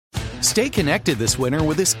Stay connected this winter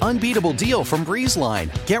with this unbeatable deal from BreezeLine.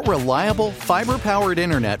 Get reliable, fiber-powered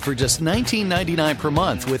internet for just $19.99 per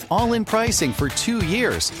month with all-in pricing for 2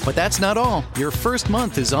 years. But that's not all. Your first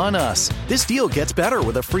month is on us. This deal gets better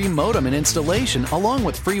with a free modem and installation, along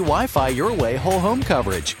with free Wi-Fi your way whole home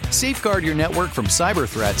coverage. Safeguard your network from cyber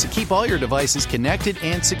threats and keep all your devices connected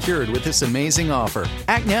and secured with this amazing offer.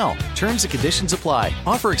 Act now. Terms and conditions apply.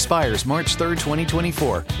 Offer expires March 3rd,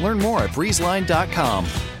 2024. Learn more at breezeline.com.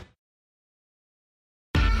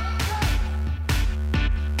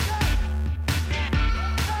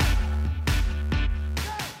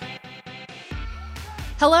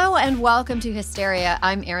 Hello and welcome to Hysteria.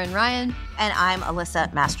 I'm Erin Ryan. And I'm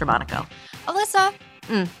Alyssa Mastromonaco. Alyssa,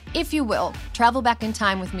 if you will, travel back in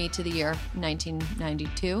time with me to the year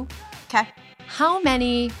 1992. Okay. How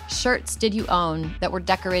many shirts did you own that were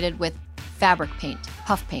decorated with fabric paint,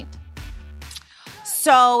 puff paint?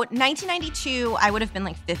 So 1992, I would have been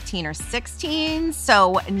like 15 or 16,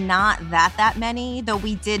 so not that many, though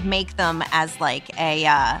we did make them as like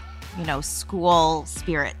a school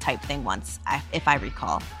spirit type thing once, if I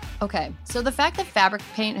recall. Okay, so the fact that fabric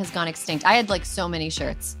paint has gone extinct, I had like so many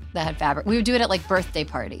shirts that had fabric. We would do it at like birthday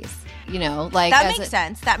parties, like that makes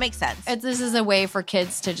sense. That makes sense. This is a way for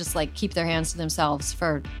kids to just like keep their hands to themselves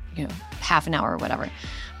for half an hour or whatever.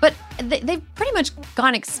 But they've pretty much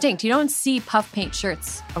gone extinct. You don't see puff paint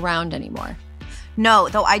shirts around anymore. No,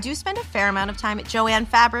 though I do spend a fair amount of time at Joann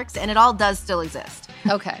Fabrics, and it all does still exist.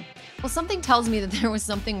 Okay. Well, something tells me that there was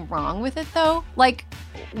something wrong with it, though. Like,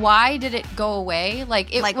 why did it go away? Like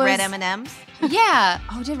red M&Ms? Yeah.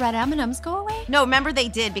 Oh, did red M&Ms go away? No, remember they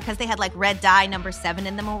did because they had like red dye number 7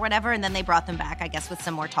 in them or whatever, and then they brought them back, I guess, with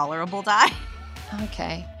some more tolerable dye.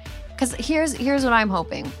 Okay. Because here's what I'm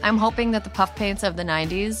hoping. I'm hoping that the puff paints of the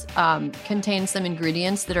 90s contain some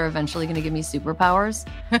ingredients that are eventually going to give me superpowers.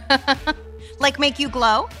 Like make you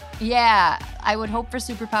glow? Yeah, I would hope for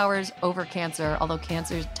superpowers over cancer, although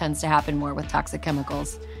cancer tends to happen more with toxic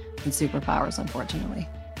chemicals than superpowers, unfortunately.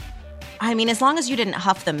 I mean, as long as you didn't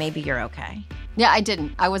huff them, maybe you're okay. Yeah, I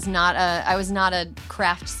didn't. I was not a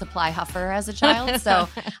craft supply huffer as a child, so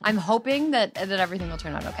I'm hoping that everything will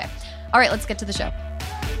turn out okay. All right, let's get to the show.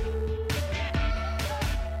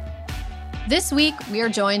 This week, we are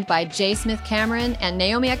joined by J. Smith Cameron and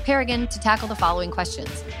Naomi Ekperigin to tackle the following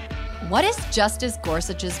questions. What is Justice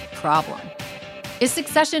Gorsuch's problem? Is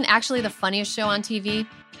Succession actually the funniest show on TV?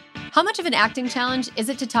 How much of an acting challenge is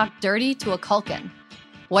it to talk dirty to a Culkin?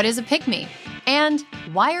 What is a pick-me? And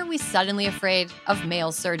why are we suddenly afraid of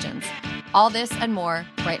male surgeons? All this and more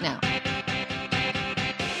right now.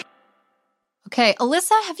 Okay,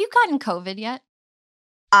 Alyssa, have you gotten COVID yet?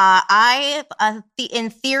 I, in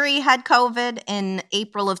theory, had COVID in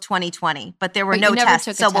April of 2020, but there were no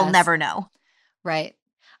tests, so we'll never know. Right.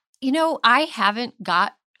 I haven't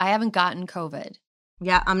gotten COVID.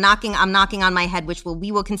 Yeah, I'm knocking on my head, which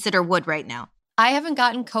we will consider wood right now. I haven't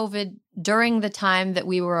gotten COVID during the time that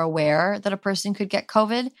we were aware that a person could get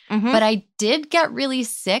COVID, but I did get really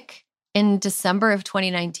sick in December of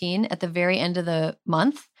 2019 at the very end of the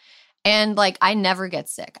month. And I never get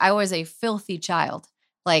sick. I was a filthy child,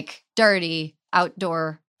 dirty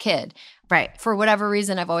outdoor kid. Right. For whatever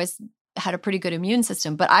reason, I've always had a pretty good immune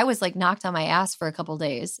system, but I was knocked on my ass for a couple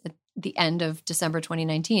days at the end of December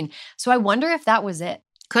 2019. So I wonder if that was it.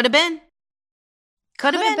 Could have been.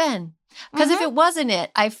 Could have been. Because if it wasn't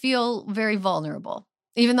it, I feel very vulnerable.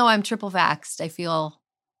 Even though I'm triple vaxxed, I feel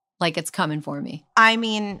like it's coming for me. I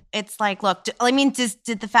mean, it's look,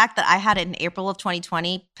 did the fact that I had it in April of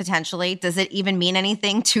 2020, potentially, does it even mean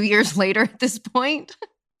anything 2 years later at this point?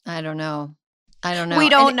 I don't know. We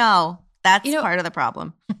don't know. That's part of the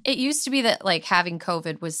problem. It used to be that having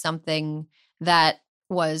COVID was something that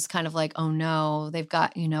was kind of oh no, they've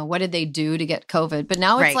got, what did they do to get COVID? But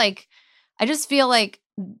now it's I just feel like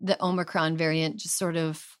the Omicron variant just sort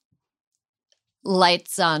of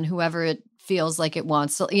lights on whoever it feels like it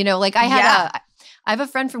wants. So, I have a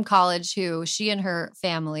friend from college who she and her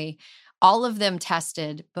family, all of them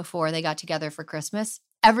tested before they got together for Christmas.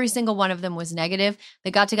 Every single one of them was negative.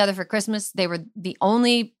 They got together for Christmas. They were the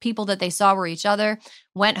only people that they saw were each other,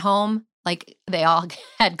 went home, they all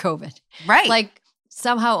had COVID. Right.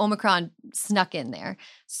 Somehow Omicron snuck in there.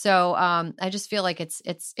 So I just feel like it's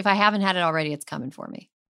if I haven't had it already, it's coming for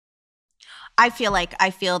me. I feel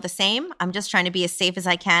the same. I'm just trying to be as safe as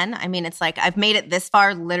I can. I mean, it's I've made it this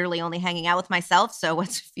far literally only hanging out with myself. So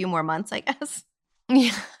it's a few more months, I guess.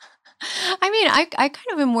 Yeah. I mean, I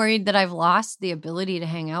kind of am worried that I've lost the ability to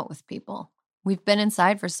hang out with people. We've been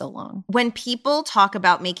inside for so long. When people talk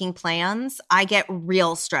about making plans, I get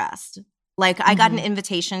real stressed. Like, I got an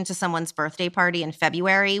invitation to someone's birthday party in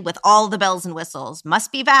February with all the bells and whistles.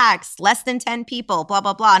 Must be vaxxed, less than 10 people, blah,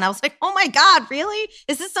 blah, blah. And I was like, oh my God, really?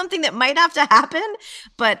 Is this something that might have to happen?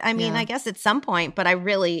 But I mean, I guess at some point, but I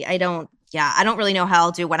don't really know how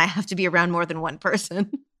I'll do when I have to be around more than one person.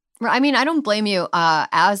 I mean, I don't blame you.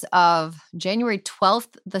 As of January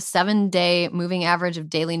 12th, the 7-day moving average of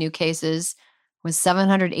daily new cases was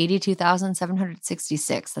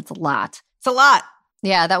 782,766. That's a lot. It's a lot.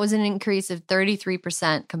 Yeah, that was an increase of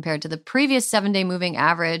 33% compared to the previous 7-day moving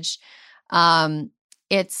average. There's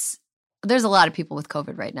a lot of people with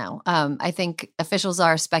COVID right now. I think officials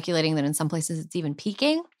are speculating that in some places it's even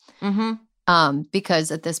peaking. Because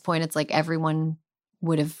at this point it's like everyone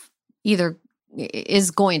would have either is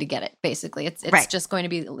going to get it, basically. It's just going to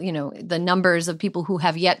be, the numbers of people who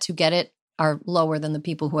have yet to get it are lower than the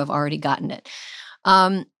people who have already gotten it.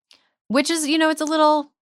 Which is, it's a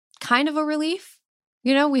little kind of a relief.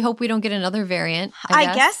 We hope we don't get another variant.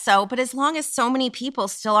 I guess so. But as long as so many people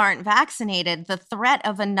still aren't vaccinated, the threat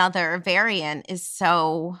of another variant is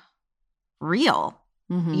so real.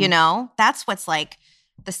 That's what's like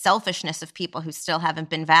the selfishness of people who still haven't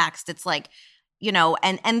been vaxxed. It's like,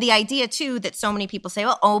 and the idea too that so many people say,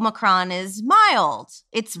 well, Omicron is mild.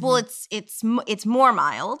 It's more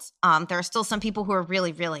mild. There are still some people who are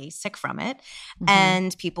really, really sick from it,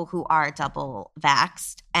 and people who are double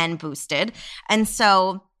vaxxed and boosted. And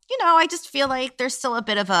so, I just feel like there's still a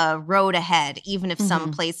bit of a road ahead, even if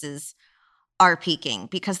some places are peaking,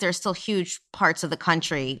 because there's still huge parts of the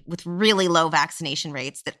country with really low vaccination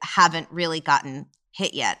rates that haven't really gotten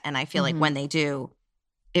hit yet. And I feel like when they do,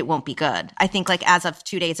 it won't be good. I think like as of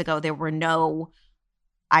 2 days ago, there were no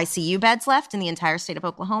ICU beds left in the entire state of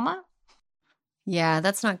Oklahoma. Yeah,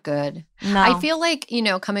 that's not good. No. I feel like,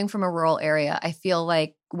 coming from a rural area, I feel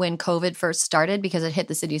like when COVID first started, because it hit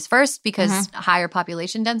the cities first, because higher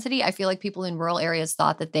population density, I feel like people in rural areas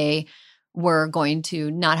thought that they were going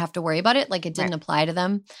to not have to worry about it. Like it didn't apply to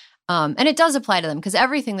them. And it does apply to them because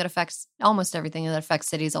almost everything that affects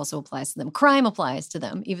cities also applies to them. Crime applies to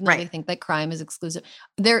them, even though they think that crime is exclusive.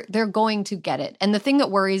 They're going to get it. And the thing that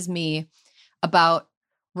worries me about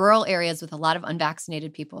rural areas with a lot of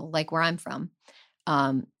unvaccinated people, like where I'm from,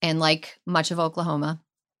 and like much of Oklahoma,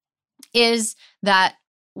 is that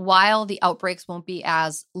while the outbreaks won't be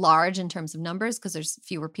as large in terms of numbers because there's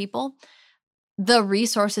fewer people, the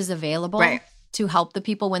resources available to help the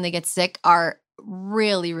people when they get sick are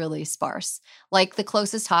really, really sparse. Like the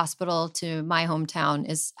closest hospital to my hometown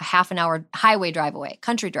is a half an hour highway drive away,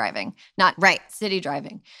 country driving, not city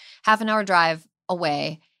driving, half an hour drive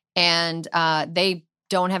away. And they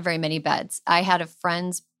don't have very many beds. I had a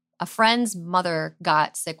friend's mother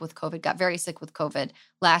got very sick with COVID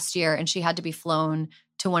last year, and she had to be flown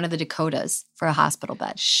to one of the Dakotas for a hospital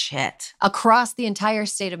bed. Shit. Across the entire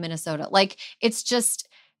state of Minnesota. Like it's just,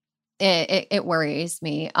 it worries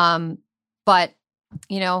me. But,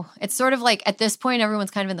 it's sort of like at this point, everyone's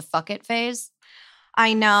kind of in the fuck it phase.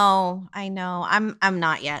 I know. I'm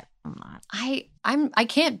not yet. I'm not. I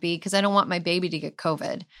can't be because I don't want my baby to get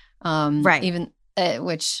COVID. Even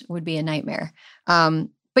which would be a nightmare. But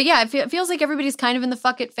yeah, it feels like everybody's kind of in the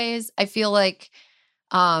fuck it phase. I feel like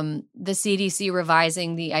the CDC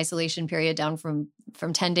revising the isolation period down from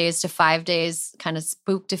 10 days to 5 days kind of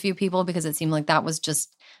spooked a few people because it seemed like that was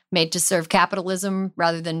just made to serve capitalism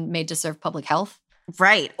rather than made to serve public health.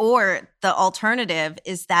 Right. Or the alternative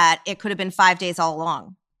is that it could have been 5 days all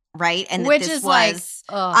along. Right. And which is like,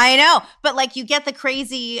 I know. But like you get the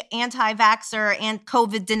crazy anti-vaxxer and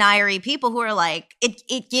COVID denier people who are like,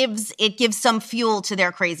 it gives some fuel to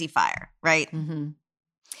their crazy fire. Right. Mm-hmm.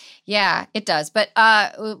 Yeah, it does. But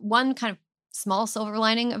one kind of small silver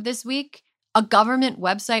lining of this week, a government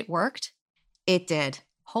website worked. It did.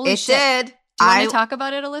 Holy shit. It did. Do you want to talk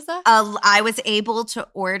about it, Alyssa? I was able to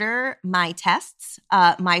order my tests,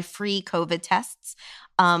 my free COVID tests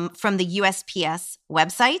from the USPS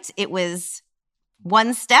website. It was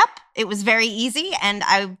one step. It was very easy. And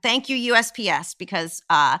I thank you, USPS, because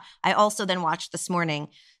I also then watched this morning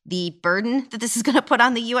the burden that this is going to put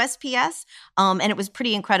on the USPS. And it was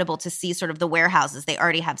pretty incredible to see sort of the warehouses they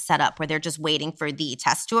already have set up where they're just waiting for the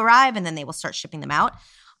tests to arrive and then they will start shipping them out.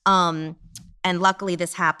 And luckily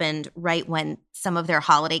this happened right when some of their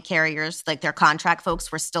holiday carriers, like their contract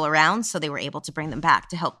folks, were still around. So they were able to bring them back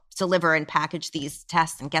to help deliver and package these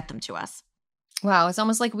tests and get them to us. Wow. It's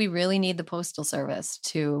almost like we really need the Postal Service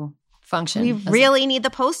to function. We really need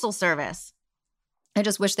the Postal Service. I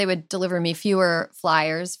just wish they would deliver me fewer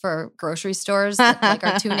flyers for grocery stores, like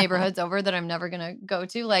our 2 neighborhoods over that I'm never going to go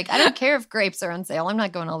to. Like, I don't care if grapes are on sale. I'm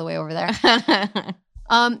not going all the way over there.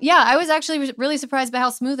 Yeah, I was actually really surprised by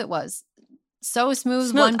how smooth it was. So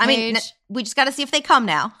smooth. One page. I mean, we just got to see if they come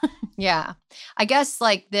now. Yeah. I guess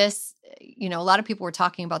like this, a lot of people were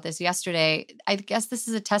talking about this yesterday. I guess this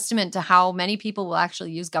is a testament to how many people will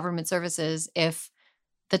actually use government services if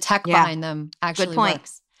the tech behind them actually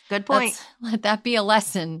works. Good point. Let that be a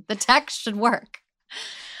lesson. The tech should work.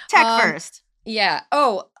 Tech first. Yeah.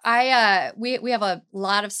 Oh, we have a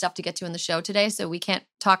lot of stuff to get to in the show today, so we can't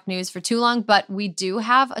talk news for too long, but we do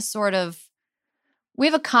have we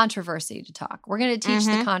have a controversy to talk. We're going to teach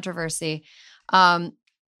the controversy.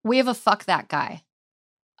 We have a fuck that guy.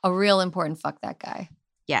 A real important fuck that guy.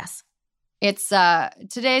 Yes. It's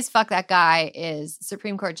today's fuck that guy is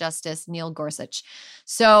Supreme Court Justice Neil Gorsuch.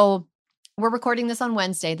 So we're recording this on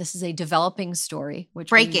Wednesday. This is a developing story.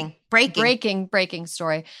 Breaking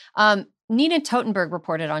story. Nina Totenberg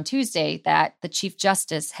reported on Tuesday that the Chief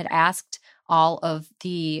Justice had asked all of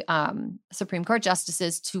the Supreme Court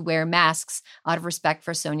justices to wear masks out of respect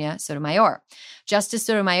for Sonia Sotomayor. Justice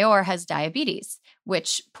Sotomayor has diabetes,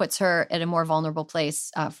 which puts her at a more vulnerable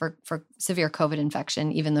place for severe COVID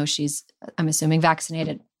infection, even though she's, I'm assuming,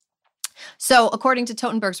 vaccinated. So according to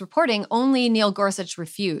Totenberg's reporting, only Neil Gorsuch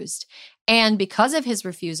refused. And because of his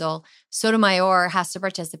refusal, Sotomayor has to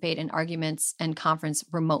participate in arguments and conference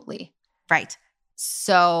remotely. Right.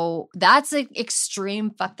 So that's an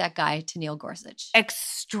extreme fuck that guy to Neil Gorsuch.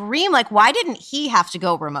 Extreme? Like, why didn't he have to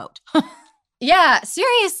go remote? Yeah,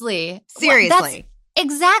 seriously. Seriously.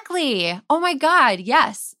 Exactly. Oh my God.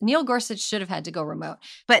 Yes. Neil Gorsuch should have had to go remote.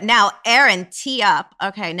 But now, Erin, tee up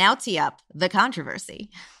the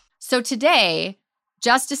controversy. So today,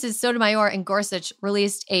 Justices Sotomayor and Gorsuch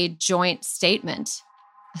released a joint statement,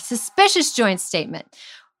 a suspicious joint statement.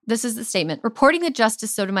 This is the statement. Reporting that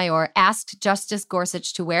Justice Sotomayor asked Justice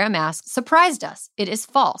Gorsuch to wear a mask surprised us. It is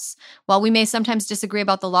false. While we may sometimes disagree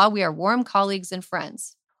about the law, we are warm colleagues and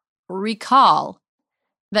friends. Recall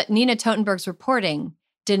that Nina Totenberg's reporting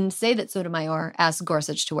didn't say that Sotomayor asked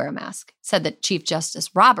Gorsuch to wear a mask. It said that Chief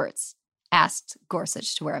Justice Roberts asked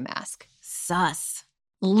Gorsuch to wear a mask. Sus.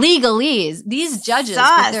 Legalese. These judges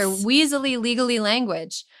with their weaselly legally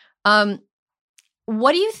language.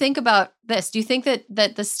 What do you think about this? Do you think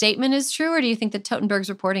that the statement is true, or do you think that Totenberg's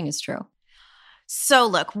reporting is true? So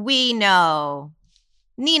look, we know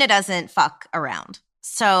Nina doesn't fuck around.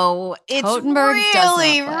 So it's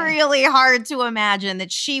really hard to imagine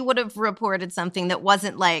that she would have reported something that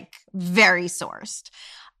wasn't like very sourced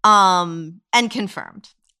and confirmed.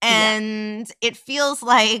 And it feels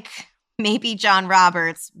like maybe John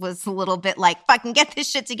Roberts was a little bit like, fucking get this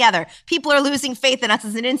shit together. People are losing faith in us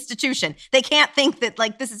as an institution. They can't think that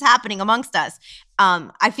like this is happening amongst us.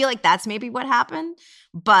 I feel like that's maybe what happened.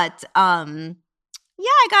 But I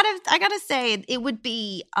gotta say it would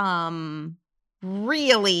be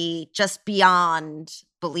really just beyond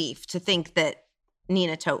belief to think that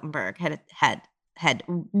Nina Totenberg had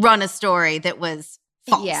run a story that was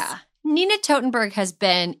false. Yeah. Nina Totenberg has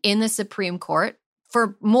been in the Supreme Court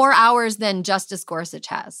for more hours than Justice Gorsuch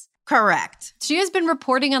has. Correct. She has been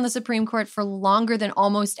reporting on the Supreme Court for longer than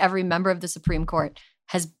almost every member of the Supreme Court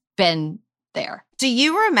has been there. Do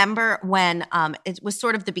you remember when it was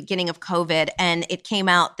sort of the beginning of COVID and it came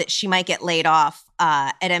out that she might get laid off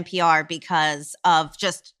at NPR because of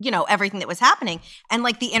just, everything that was happening? And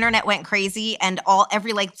like the internet went crazy and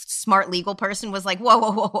every like smart legal person was like,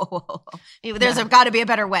 whoa. There's got to be a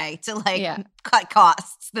better way to cut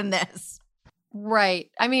costs than this. Right.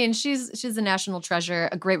 I mean, she's a national treasure,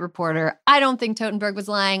 a great reporter. I don't think Totenberg was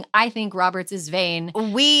lying. I think Roberts is vain.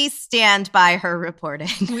 We stand by her reporting.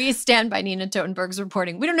 We stand by Nina Totenberg's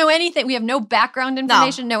reporting. We don't know anything. We have no background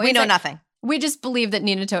information. No, we know nothing. We just believe that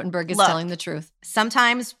Nina Totenberg is telling the truth.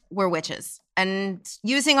 Sometimes we're witches and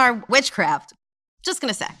using our witchcraft. Just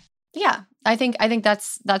gonna say. Yeah, I think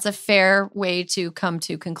that's a fair way to come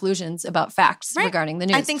to conclusions about facts regarding the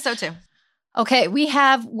news. I think so too. Okay, we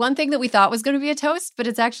have one thing that we thought was going to be a toast, but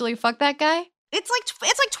it's actually fuck that guy. It's like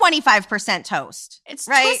 25% toast. It's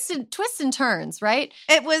right? twists and turns, right?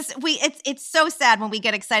 It's so sad when we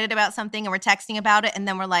get excited about something and we're texting about it and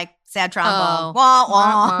then we're like, sad trombone. Wah,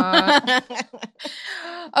 wah.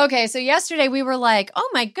 Okay, so yesterday we were like, oh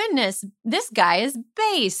my goodness, this guy is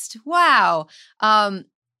based. Wow. The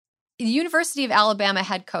University of Alabama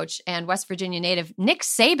head coach and West Virginia native Nick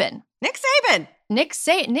Saban, the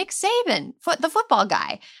football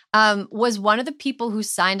guy, was one of the people who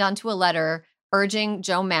signed onto a letter urging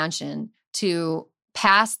Joe Manchin to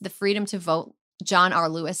pass the Freedom to Vote John R.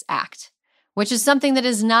 Lewis Act, which is something that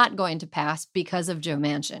is not going to pass because of Joe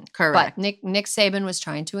Manchin. Correct. But Nick Saban was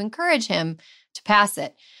trying to encourage him to pass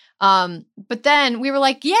it. But then we were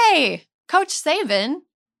like, yay, Coach Saban,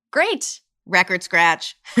 great. Record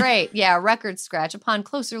scratch. Great. Yeah, record scratch. Upon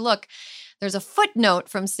closer look, There's a footnote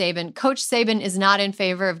from Sabin. Coach Sabin is not in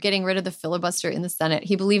favor of getting rid of the filibuster in the Senate.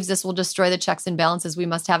 He believes this will destroy the checks and balances we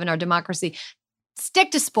must have in our democracy.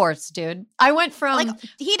 Stick to sports, dude. I went from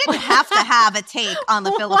he didn't have to have a take on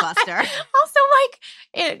the filibuster. Also,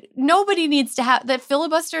 nobody needs to have that.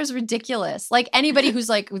 Filibuster is ridiculous. Like anybody who's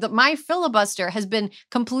like, my filibuster has been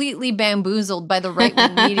completely bamboozled by the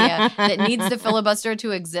right-wing media that needs the filibuster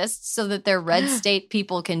to exist so that their red state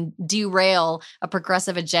people can derail a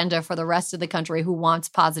progressive agenda for the rest of the country who wants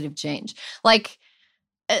positive change. Like,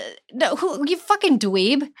 no, you fucking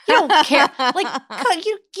dweeb. You don't care. Like,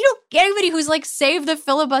 you don't. Anybody who's like, save the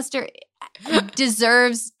filibuster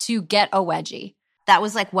deserves to get a wedgie. That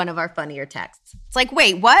was like one of our funnier texts. It's like,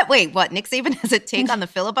 wait, what? Nick Saban has a take on the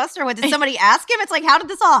filibuster? What, did somebody ask him? It's like, how did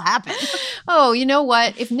this all happen? Oh, you know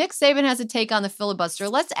what? If Nick Saban has a take on the filibuster,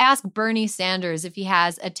 let's ask Bernie Sanders if he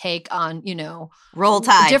has a take on, Roll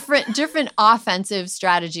Tide. Different offensive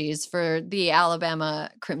strategies for the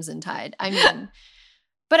Alabama Crimson Tide.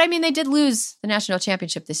 But they did lose the national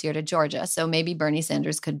championship this year to Georgia, so maybe Bernie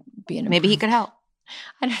Sanders could be an Maybe he could help.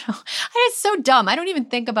 I don't know. It's so dumb. I don't even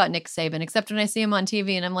think about Nick Saban except when I see him on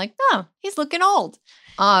TV and I'm like, oh, he's looking old.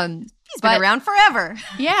 He's been around forever.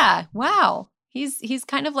 Yeah. Wow. He's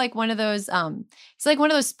kind of like one of those he's like one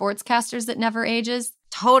of those sportscasters that never ages.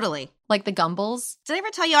 Totally. Like the Gumballs. Did I ever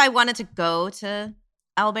tell you I wanted to go to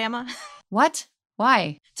Alabama? What?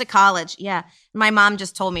 Why? To college, yeah. My mom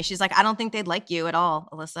just told me, she's like, I don't think they'd like you at all,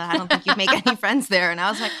 Alyssa. I don't think you'd make any friends there. And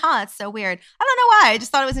I was like, it's so weird. I don't know why. I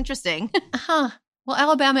just thought it was interesting. Well,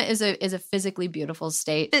 Alabama is a physically beautiful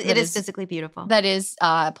state. It is physically beautiful. That is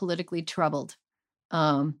politically troubled.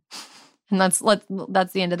 And that's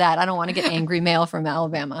the end of that. I don't want to get angry mail from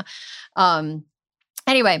Alabama.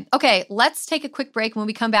 Anyway, okay, let's take a quick break. When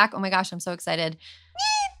we come back, oh my gosh, I'm so excited.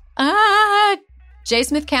 J.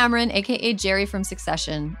 Smith Cameron, a.k.a. Gerri from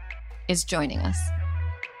Succession, is joining us.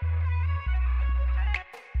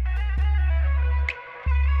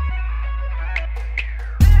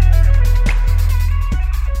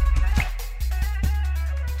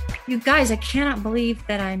 You guys, I cannot believe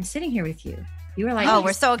that I'm sitting here with you. You were like,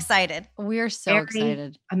 we're so excited. We're so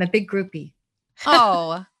excited. I'm a big groupie.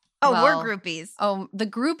 Oh, we're groupies. Oh, the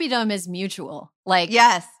groupiedom is mutual. Like,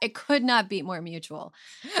 yes, it could not be more mutual.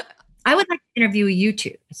 I would like to interview you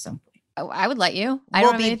two at some point. Oh, I would let you. I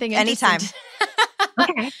don't have anything anytime.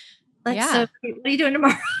 Okay. What are you doing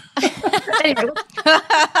tomorrow? Anyway.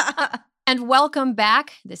 And welcome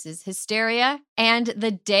back. This is Hysteria, and the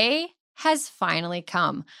day has finally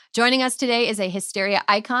come. Joining us today is a hysteria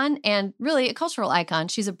icon and really a cultural icon.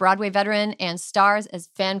 She's a Broadway veteran and stars as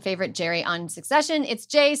fan favorite Gerri on Succession. It's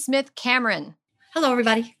J. Smith Cameron. Hello,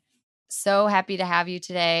 everybody. So happy to have you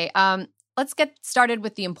today. Let's get started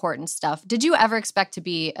with the important stuff. Did you ever expect to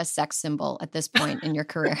be a sex symbol at this point in your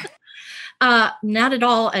career? Not at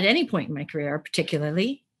all at any point in my career,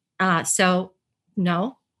 particularly. So,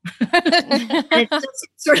 no. It's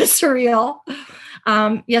sort of surreal.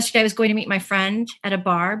 Yesterday I was going to meet my friend at a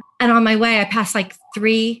bar, and on my way I passed like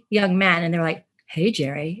 3 young men, and they're like, "Hey,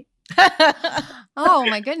 Gerri." Oh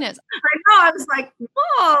my goodness. I know. I was like,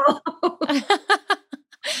 whoa.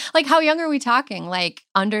 Like, how young are we talking? Like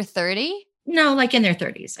under 30? No, like in their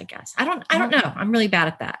 30s, I guess. I don't know. I'm really bad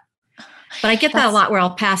at that. But I get that a lot where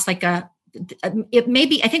I'll pass like it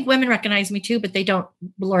maybe, I think women recognize me too, but they don't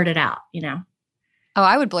blurt it out, Oh,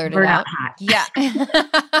 I would blurt it out. Hot. Yeah.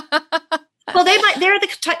 Well, they're the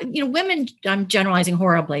type, women, I'm generalizing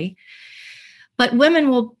horribly, but women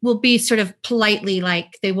will be sort of politely,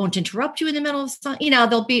 like, they won't interrupt you in the middle of something.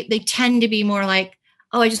 They tend to be more like,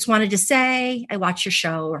 oh, I just wanted to say, I watched your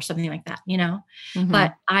show or something like that, Mm-hmm.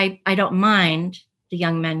 But I don't mind the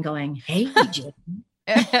young men going, hey, Gerri.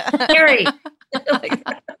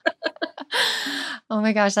 Oh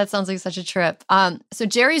my gosh, that sounds like such a trip. So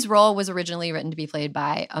Gerri's role was originally written to be played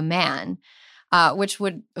by a man, which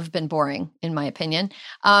would have been boring, in my opinion.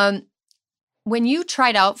 When you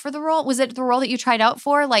tried out for the role, was it the role that you tried out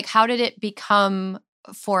for? Like, how did it become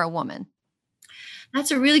for a woman?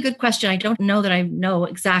 That's a really good question. I don't know that I know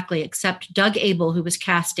exactly, except Doug Abel, who was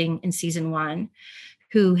casting in season 1,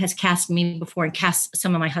 who has cast me before and cast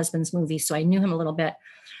some of my husband's movies. So I knew him a little bit.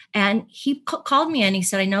 And he called me and he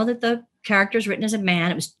said, I know that the character is written as a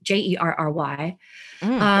man. It was Jerry.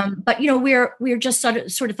 But, we're just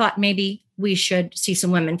sort of thought maybe we should see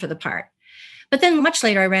some women for the part. But then much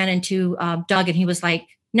later I ran into Doug and he was like,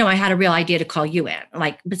 no, I had a real idea to call you in.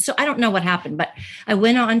 But so I don't know what happened, but I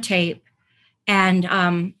went on tape and,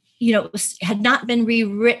 it had not been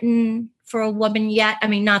rewritten for a woman yet. I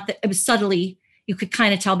mean, not that it was subtly, you could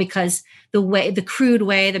kind of tell because the crude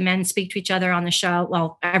way the men speak to each other on the show.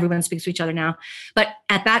 Well, everyone speaks to each other now. But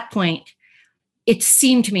at that point, it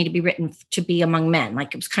seemed to me to be written to be among men.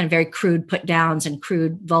 Like it was kind of very crude put downs and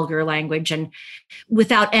crude vulgar language, and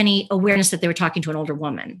without any awareness that they were talking to an older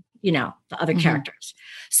woman, the other characters.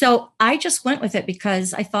 So I just went with it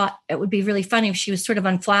because I thought it would be really funny if she was sort of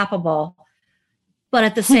unflappable, but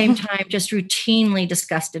at the same time, just routinely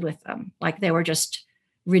disgusted with them. Like they were just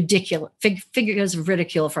ridiculous, figures of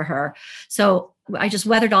ridicule for her. So I just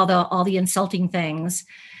weathered all the insulting things,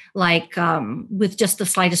 like with just the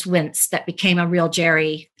slightest wince, that became a real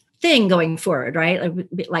Gerri thing going forward, right?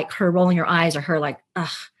 Like her rolling her eyes, or her like, ugh,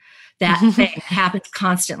 that thing happens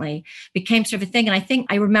constantly, became sort of a thing. And I think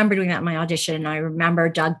I remember doing that in my audition. And I remember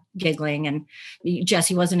Doug giggling, and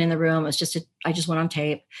Jesse wasn't in the room. It was just, I just went on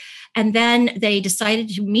tape. And then they decided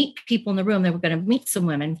to meet people in the room. They were going to meet some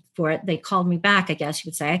women for it. They called me back, I guess you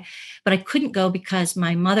would say, but I couldn't go because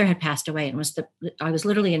my mother had passed away, and I was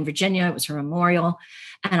literally in Virginia. It was her memorial.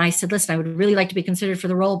 And I said, listen, I would really like to be considered for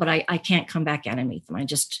the role, but I can't come back in and meet them. I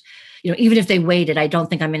just, even if they waited, I don't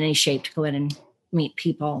think I'm in any shape to go in and meet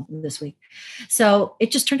people this week. So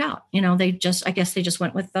it just turned out, I guess they just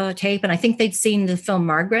went with the tape. And I think they'd seen the film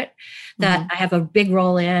Margaret that I have a big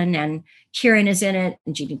role in, and Kieran is in it,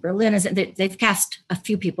 and Jeannie Berlin is in it. They've cast a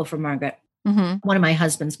few people for Margaret, one of my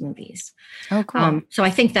husband's movies. Oh, cool. So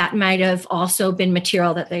I think that might have also been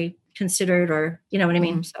material that they considered, or you know what I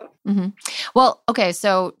mean? So, Well, okay.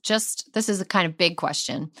 So this is a kind of big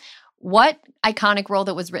question. What iconic role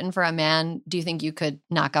that was written for a man do you think you could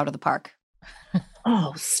knock out of the park?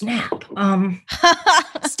 Oh, snap.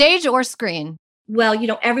 Stage or screen? Well,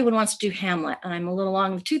 everyone wants to do Hamlet, and I'm a little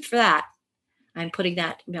long in the tooth for that. I'm putting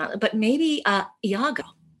that, but maybe Iago.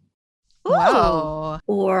 Wow.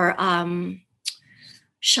 Or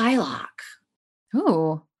Shylock.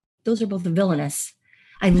 Ooh. Those are both the villainous.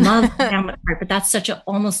 I love the Hamlet part, but that's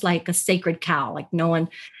almost like a sacred cow. Like no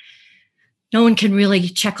one can really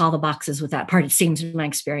check all the boxes with that part, it seems, in my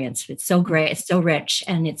experience. It's so great. It's so rich.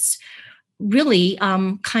 And it's really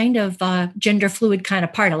kind of a gender fluid kind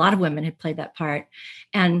of part. A lot of women had played that part.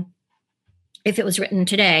 And if it was written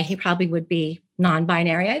today, he probably would be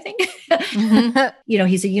non-binary, I think.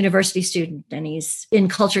 He's a university student, and he's in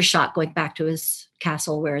culture shock going back to his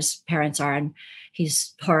castle where his parents are. And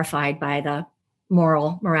he's horrified by the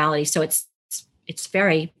morality. So it's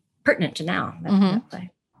very pertinent to now. That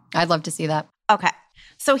play. I'd love to see that. Okay.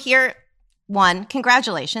 So here, one,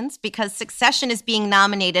 congratulations, because Succession is being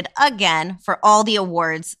nominated again for all the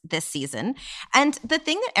awards this season. And the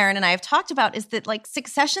thing that Erin and I have talked about is that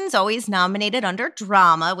Succession's always nominated under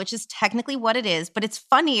drama, which is technically what it is, but it's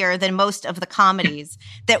funnier than most of the comedies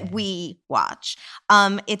that we watch.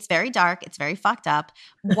 It's very dark. It's very fucked up.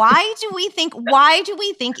 Why do we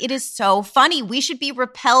think it is so funny? We should be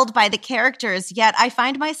repelled by the characters, yet I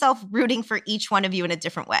find myself rooting for each one of you in a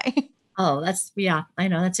different way. Oh, I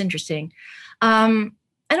know. That's interesting. I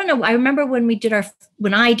don't know. I remember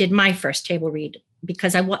when I did my first table read,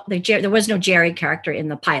 because there was no Gerri character in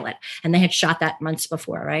the pilot, and they had shot that months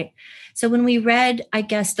before, right? So when we read, I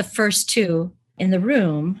guess, the first two in the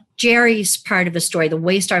room, Gerri's part of the story, the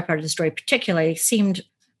Waystar part of the story particularly, seemed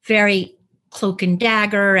very cloak and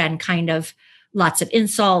dagger and kind of lots of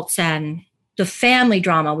insults, and the family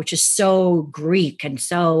drama, which is so Greek and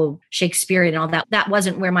so Shakespearean and all that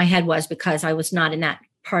wasn't where my head was, because I was not in that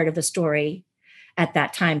part of the story at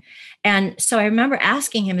that time. And so I remember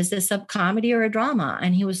asking him, is this a comedy or a drama?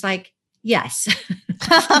 And he was like, yes.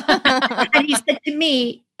 And he said to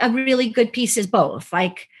me, a really good piece is both.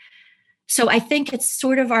 So I think it's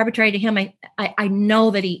sort of arbitrary to him. I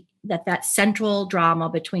know that central drama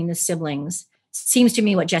between the siblings seems to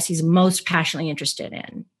me what Jesse's most passionately interested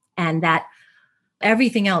in. And that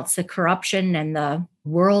everything else, the corruption and the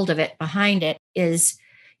world of it behind it, is,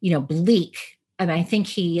 bleak. I mean, I think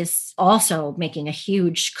he is also making a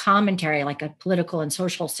huge commentary, like a political and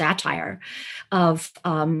social satire of,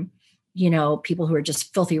 people who are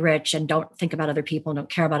just filthy rich and don't think about other people, don't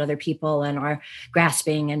care about other people, and are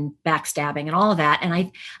grasping and backstabbing and all of that.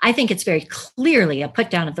 And I think it's very clearly a put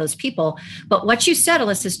down of those people. But what you said,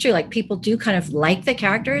 Alyssa, is true. People do kind of like the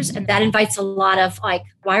characters, and that invites a lot of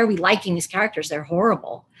why are we liking these characters? They're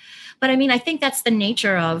horrible. But I mean, I think that's the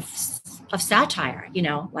nature of satire,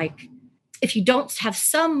 if you don't have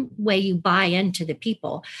some way you buy into the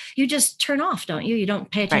people, you just turn off, don't you? You don't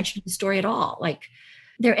pay attention to the story at all.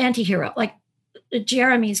 They're anti-hero.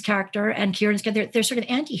 Jeremy's character and Kieran's character, they're sort of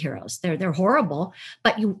anti-heroes. They're horrible,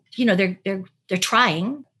 but they're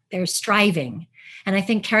trying, they're striving. And I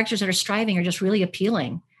think characters that are striving are just really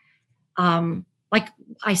appealing. Like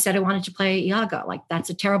I said, I wanted to play Iago. That's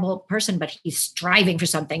a terrible person, but he's striving for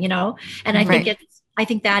something, And I think I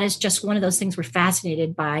think that is just one of those things we're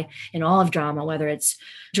fascinated by in all of drama, whether it's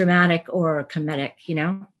dramatic or comedic, you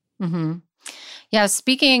know? Mm-hmm. Yeah.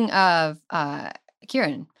 Speaking of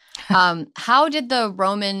Kieran, how did the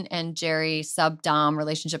Roman and Gerri sub-dom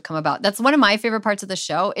relationship come about? That's one of my favorite parts of the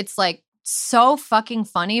show. It's like so fucking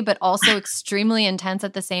funny, but also extremely intense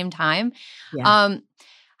at the same time. Yeah.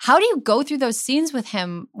 How do you go through those scenes with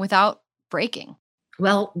him without breaking?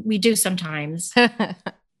 Well, we do sometimes.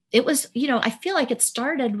 It was, I feel like it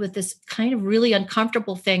started with this kind of really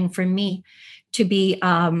uncomfortable thing for me to be,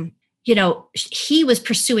 he was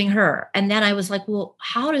pursuing her. And then I was like, well,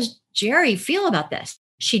 how does Gerri feel about this?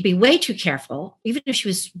 She'd be way too careful. Even if she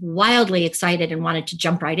was wildly excited and wanted to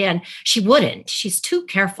jump right in, she wouldn't. She's too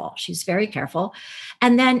careful. She's very careful.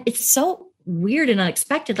 And then it's so weird and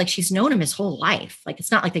unexpected. Like she's known him his whole life. Like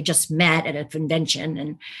it's not like they just met at a convention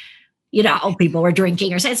and, people were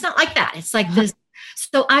drinking or something. It's not like that. It's like this.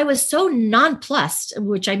 So I was so nonplussed, by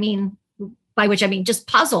which I mean just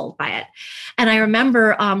puzzled by it. And I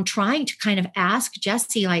remember trying to kind of ask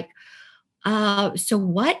Jesse, like, so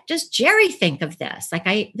what does Gerri think of this?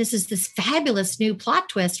 Like this is this fabulous new plot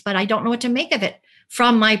twist, but I don't know what to make of it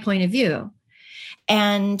from my point of view.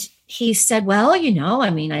 And he said, well,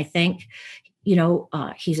 I think,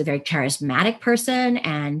 he's a very charismatic person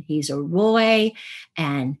and he's a Roy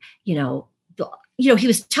and, he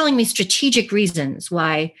was telling me strategic reasons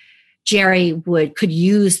why Gerri could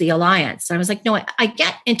use the alliance. And I was like, no, I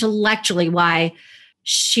get intellectually why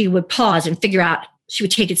she would pause and figure out she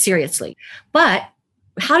would take it seriously. But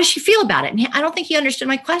how does she feel about it? And I don't think he understood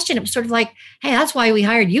my question. It was sort of like, hey, that's why we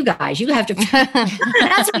hired you guys. You have to,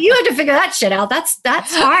 you have to figure that shit out. That's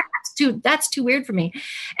hard. That's too weird for me.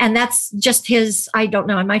 And that's just I don't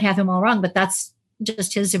know, I might have him all wrong, but that's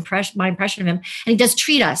just my impression of him. And he does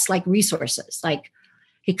treat us like resources. Like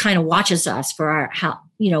he kind of watches us for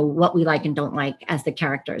what we like and don't like as the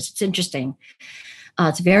characters. It's interesting.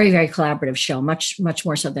 It's a very, very collaborative show, much, much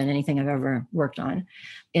more so than anything I've ever worked on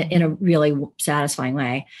in a really satisfying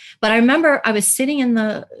way. But I remember I was sitting in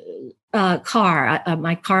the car.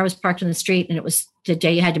 My car was parked in the street and it was the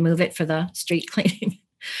day you had to move it for the street cleaning.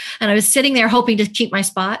 And I was sitting there hoping to keep my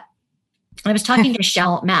spot. And I was talking to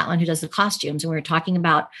Michelle Matlin, who does the costumes, and we were talking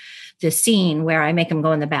about the scene where I make him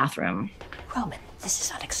go in the bathroom. Roman, this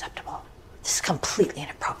is unacceptable. This is completely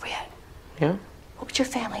inappropriate. Yeah? What would your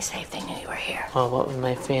family say if they knew you were here? Oh, what would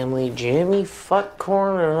my family? Jimmy, fuck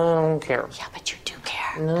corn, and I don't care. Yeah, but you do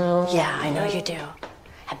care. No. Yeah, I know you do.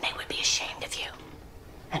 And they would be ashamed of you.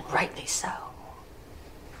 And rightly so.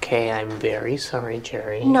 Okay, I'm very sorry,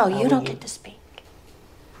 Gerri. No, you don't get to speak.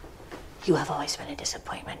 You have always been a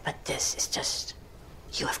disappointment, but this is just,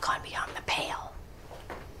 you have gone beyond the pale.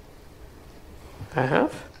 I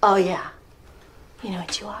have? Oh, yeah. You know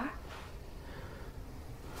what you are?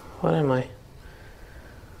 What am I?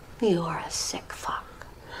 You are a sick fuck.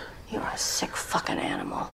 You're a sick fucking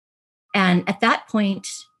animal. And at that point,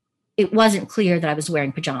 it wasn't clear that I was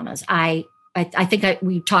wearing pajamas. I think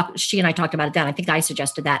she and I talked about it then. I think I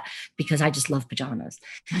suggested that because I just love pajamas.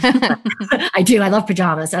 I do. I love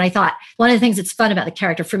pajamas. And I thought one of the things that's fun about the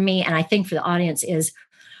character for me, and I think for the audience, is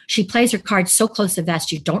she plays her cards so close to the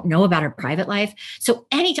vest, you don't know about her private life. So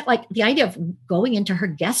anytime, like the idea of going into her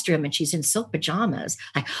guest room and she's in silk pajamas,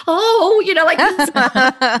 like, like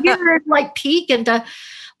weird, like peek into.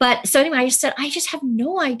 But so anyway, I just said, I just have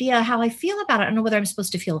no idea how I feel about it. I don't know whether I'm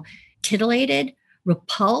supposed to feel titillated,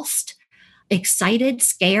 repulsed, excited,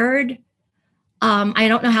 scared. I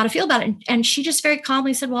don't know how to feel about it. And she just very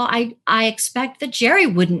calmly said, well, I expect that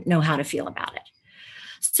Gerri wouldn't know how to feel about it.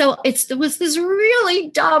 So it was this really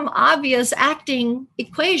dumb, obvious acting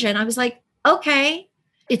equation. I was like, okay,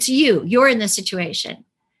 it's you. You're in this situation.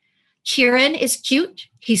 Kieran is cute.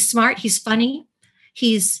 He's smart. He's funny.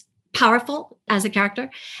 He's powerful as a character.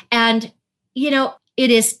 And, it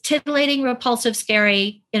is titillating, repulsive,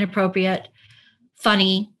 scary, inappropriate,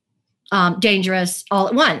 funny, dangerous all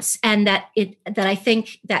at once. And that I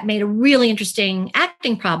think that made a really interesting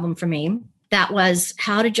acting problem for me. That was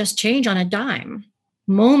how to just change on a dime,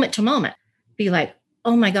 moment to moment, be like,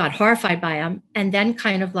 oh my God, horrified by him. And then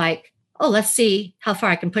kind of like, oh, let's see how far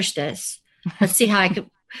I can push this. Let's see how I could.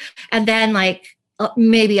 And then like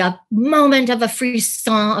maybe a moment of a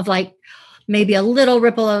frisson of like maybe a little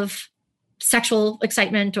ripple of sexual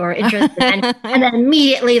excitement or interest. and then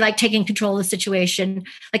immediately like taking control of the situation.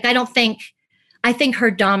 Like, I think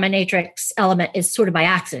her dominatrix element is sort of by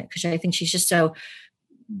accident because I think she's just so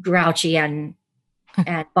grouchy and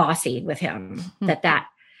bossy with him that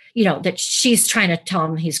she's trying to tell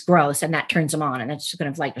him he's gross and that turns him on. And it's kind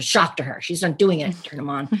of like a shock to her. She's not doing it to turn him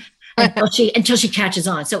on until she catches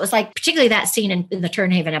on. So it was like, particularly that scene in the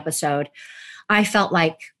Turnhaven episode, I felt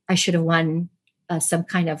like I should have won some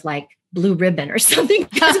kind of like blue ribbon or something.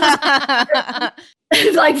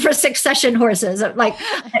 Like for Succession horses, like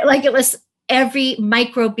it was every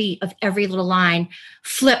micro beat of every little line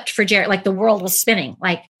flipped for Gerri, like the world was spinning,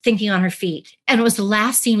 like thinking on her feet. And it was the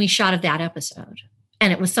last scene we shot of that episode.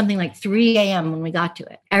 And it was something like 3 a.m. when we got to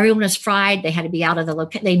it. Everyone was fried. They had to be out of the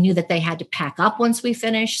location. They knew that they had to pack up once we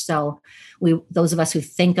finished. So those of us who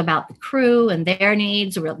think about the crew and their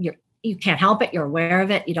needs, you can't help it. You're aware of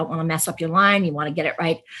it. You don't want to mess up your line. You want to get it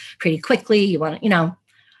right pretty quickly. You want to,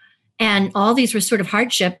 and all these were sort of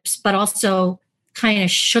hardships, but also kind of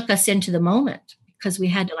shook us into the moment because we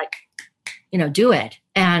had to do it.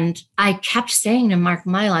 And I kept saying to Mark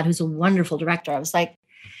Mylod, who's a wonderful director, I was like,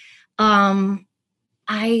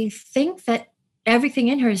 I think that everything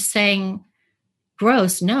in her is saying,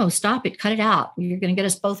 gross, no, stop it, cut it out. You're going to get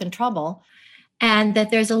us both in trouble. And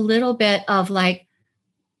that there's a little bit of like,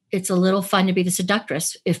 it's a little fun to be the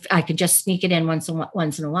seductress if I could just sneak it in once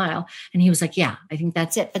in a while. And he was like, yeah, I think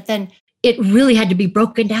that's it. But then it really had to be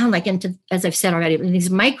broken down like into, as I've said already, these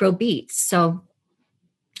micro beats. So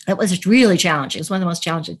it was really challenging. It was one of the most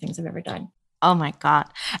challenging things I've ever done. Oh my God.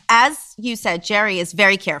 As you said, Gerri is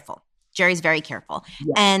very careful. Gerri's very careful.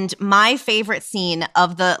 Yeah. And my favorite scene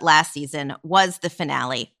of the last season was the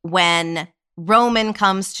finale when Roman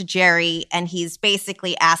comes to Gerri and he's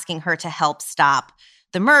basically asking her to help stop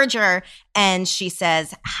the merger. And she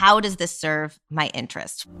says, how does this serve my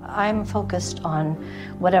interest? I'm focused on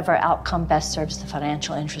whatever outcome best serves the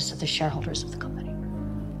financial interests of the shareholders of the company.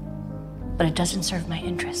 But it doesn't serve my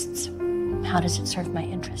interests. How does it serve my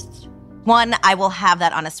interests? One, I will have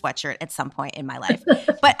that on a sweatshirt at some point in my life.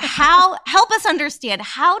 But help us understand,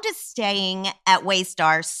 how does staying at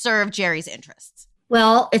Waystar serve Gerri's interests?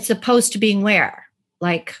 Well, it's opposed to being where?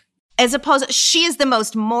 As opposed, she is the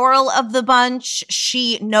most moral of the bunch.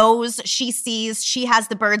 She knows, she sees, she has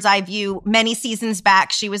the bird's eye view. Many seasons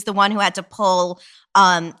back, she was the one who had to pull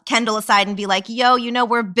Kendall aside and be like, yo,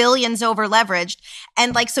 we're billions over leveraged.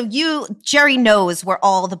 And Gerri knows where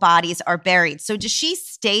all the bodies are buried. So does she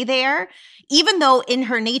stay there? Even though in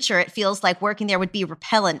her nature, it feels like working there would be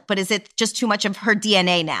repellent, but is it just too much of her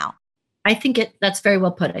DNA now? I think that's very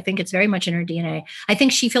well put. I think it's very much in her DNA. I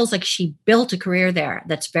think she feels like she built a career there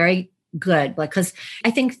that's very good, because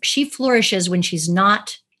I think she flourishes when she's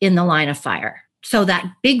not in the line of fire. So that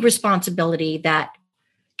big responsibility that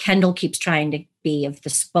Kendall keeps trying to be of the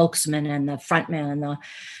spokesman and the frontman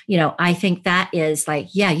and I think that is like,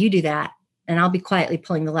 yeah, you do that. And I'll be quietly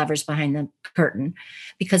pulling the levers behind the curtain,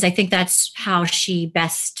 because I think that's how she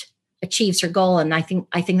best achieves her goal. And I think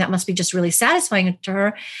that must be just really satisfying to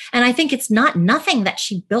her. And I think it's not nothing that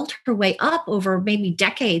she built her way up over maybe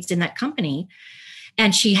decades in that company.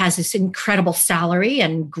 And she has this incredible salary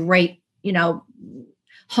and great,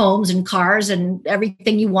 homes and cars and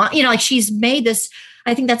everything you want, she's made this.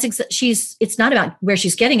 I think it's not about where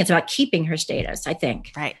she's getting, it's about keeping her status, I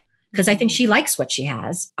think. Right. Because I think she likes what she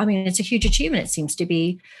has. I mean, it's a huge achievement. It seems to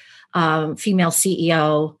be female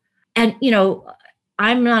CEO. And,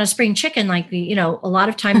 I'm not a spring chicken. A lot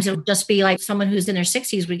of times it'll just be like someone who's in their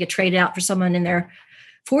 60s would get traded out for someone in their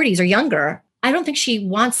 40s or younger. I don't think she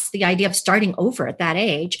wants the idea of starting over at that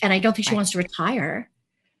age. And I don't think she wants to retire.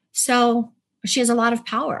 So she has a lot of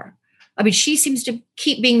power. I mean, she seems to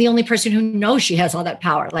keep being the only person who knows she has all that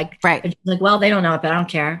power. Well, they don't know it, but I don't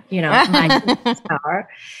care. Power.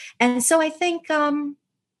 And so I think,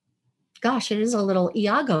 gosh, it is a little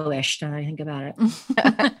Iago-ish now I think about it.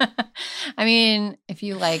 I mean, if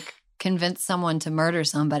you convince someone to murder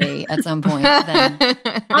somebody at some point, then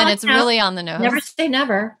it's really on the nose. Never say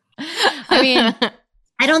never. I mean,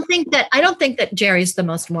 I don't think that Gerri's the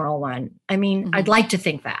most moral one. I mean, I'd like to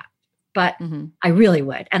think that, but I really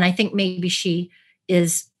would. And I think maybe she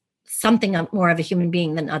is something more of a human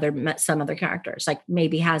being than some other characters,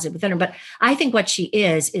 maybe has it within her. But I think what she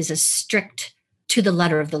is a strict to the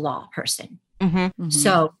letter of the law person.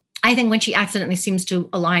 So I think when she accidentally seems to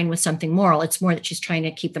align with something moral, it's more that she's trying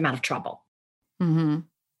to keep them out of trouble. So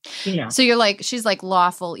you're she's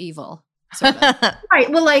lawful evil. Sort of. Right.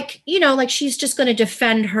 Well, she's just going to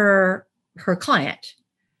defend her client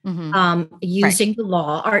using the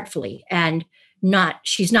law artfully, and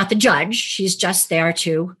she's not the judge. She's just there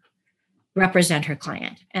to represent her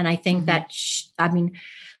client. And I think that,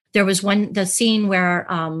 there was the scene where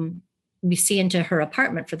we see into her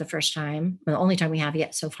apartment for the first time, the only time we have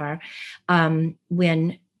yet so far,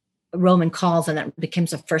 when Roman calls, and that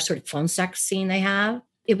becomes the first sort of phone sex scene they have.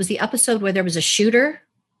 It was the episode where there was a shooter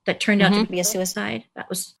that turned out to be a suicide. That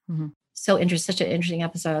was such an interesting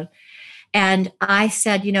episode. And I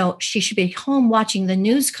said, she should be home watching the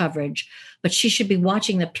news coverage, but she should be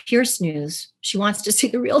watching the Pierce news. She wants to see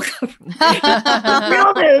the real government. The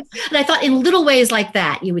real news. And I thought in little ways like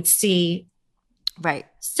that, you would see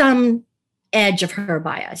some edge of her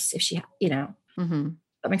bias if she,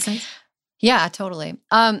 that makes sense? Yeah, totally.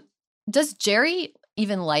 Does Gerri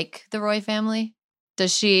even like the Roy family?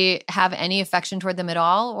 Does she have any affection toward them at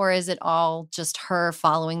all? Or is it all just her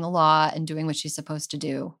following the law and doing what she's supposed to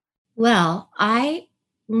do? Well, my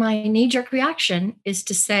knee-jerk reaction is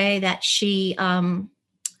to say that she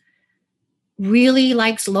really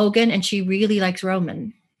likes Logan and she really likes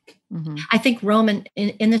Roman. Mm-hmm. I think Roman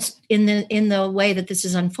in the way that this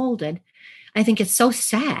is unfolded, I think it's so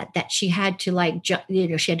sad that she had to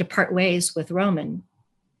she had to part ways with Roman.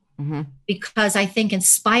 Mm-hmm. Because I think in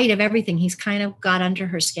spite of everything, he's kind of got under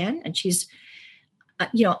her skin, and she's, I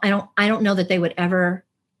don't know that they would ever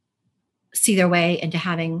see their way into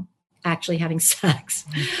actually having sex.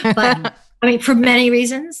 But I mean, for many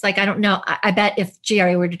reasons, like, I don't know. I bet if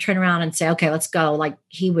Gerri were to turn around and say, okay, let's go, like,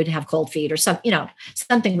 he would have cold feet or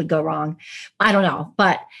something would go wrong. I don't know.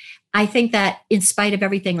 But I think that in spite of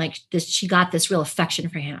everything, like this, she got this real affection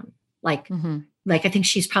for him. Like, I think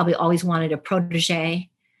she's probably always wanted a protege.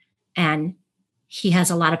 And he has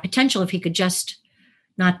a lot of potential if he could just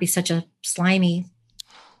not be such a slimy,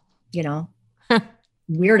 weirdo.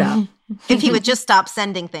 If he would just stop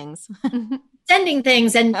sending things. And anything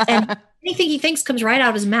he thinks comes right out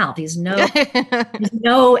of his mouth. He's no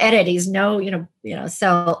edit. He's no,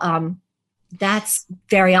 so that's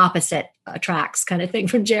very opposite attracts kind of thing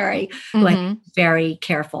from Gerri, who I think is very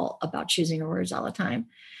careful about choosing her words all the time.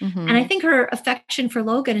 Mm-hmm. And I think her affection for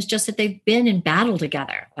Logan is just that they've been in battle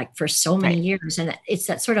together, like, for so many years. And it's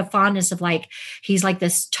that sort of fondness of, like, he's like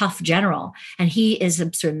this tough general and he is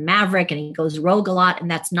a sort of maverick and he goes rogue a lot, and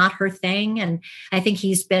that's not her thing. And I think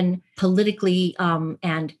he's been politically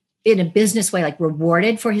and in a business way, like,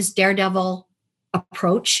 rewarded for his daredevil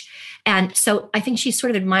approach. And so I think she sort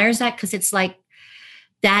of admires that, because it's like,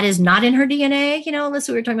 that is not in her DNA, Alyssa,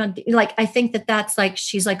 we were talking about, like, I think that's like,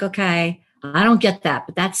 she's like, okay, I don't get that,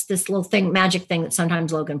 but that's this little magic thing that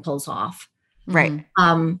sometimes Logan pulls off. Right.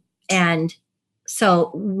 And so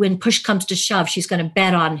when push comes to shove, she's going to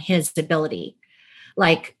bet on his ability.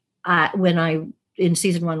 Like, in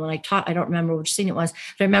season 1, when I taught, I don't remember which scene it was,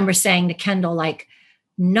 but I remember saying to Kendall, like,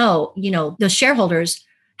 no, the shareholders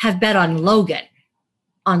have bet on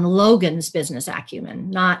Logan's business acumen,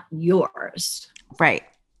 not yours. Right.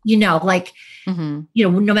 No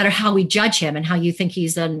matter how we judge him and how you think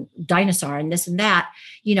he's a dinosaur and this and that,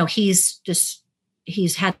 he's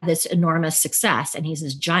had this enormous success and he's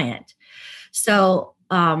this giant. So,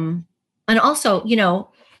 and also,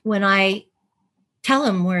 when I tell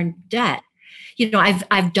him we're in debt,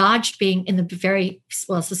 I've dodged being in it's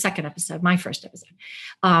the second episode, my first episode.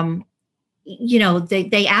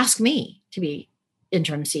 They ask me to be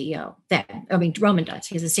interim CEO. Roman does.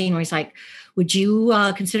 He has a scene where he's like, would you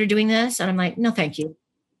consider doing this? And I'm like, no, thank you.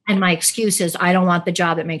 And my excuse is, I don't want the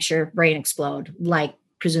job that makes your brain explode, like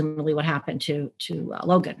presumably what happened to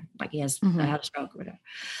Logan. Like, he had a stroke or whatever.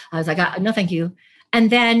 I was like, no, thank you. And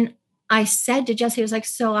then I said to Jesse, I was like,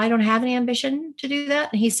 so I don't have any ambition to do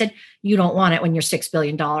that. And he said, you don't want it when you're $6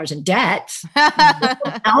 billion in debt.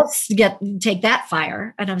 Else take that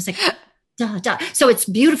fire. And I was like, duh. So it's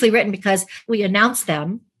beautifully written, because we announce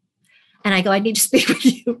them and I go, I need to speak with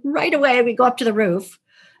you right away. We go up to the roof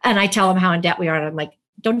and I tell them how in debt we are. And I'm like,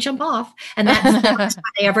 don't jump off. And that's how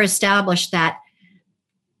they ever established that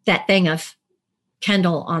thing of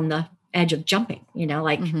Kendall on the edge of jumping,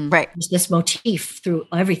 there's this motif through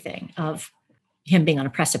everything of him being on a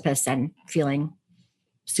precipice and feeling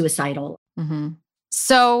suicidal. Mm-hmm.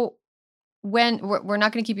 So when we're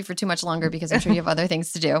not going to keep you for too much longer, because I'm sure you have other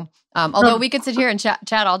things to do. Although we could sit here and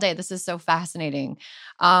chat all day. This is so fascinating.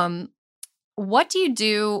 What do you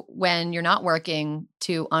do when you're not working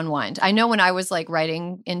to unwind? I know when I was like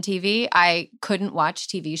writing in TV, I couldn't watch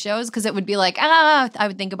TV shows because it would be like, I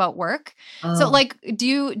would think about work. Oh. So like,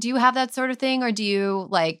 do you have that sort of thing, or do you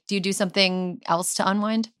do something else to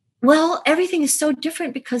unwind? Well, everything is so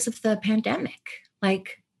different because of the pandemic.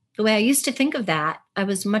 Like, the way I used to think of that, I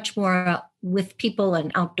was much more with people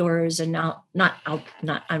and outdoors, and I'm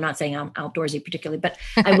not saying I'm outdoorsy particularly, but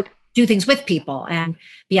I would do things with people and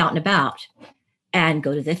be out and about and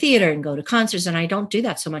go to the theater and go to concerts. And I don't do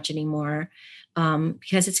that so much anymore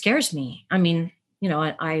because it scares me. I mean,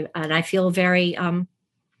 I feel very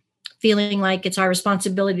feeling like it's our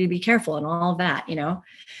responsibility to be careful and all of that,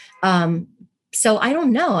 So I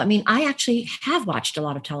don't know. I mean, I actually have watched a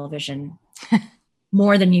lot of television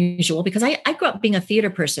more than usual, because I grew up being a theater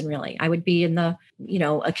person, really. I would be in the,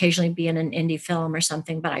 occasionally be in an indie film or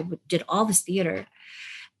something, but I did all this theater.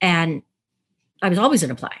 And I was always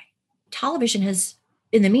going to play. Television has,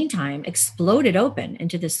 in the meantime, exploded open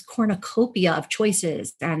into this cornucopia of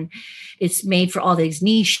choices. And it's made for all these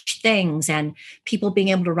niche things and people being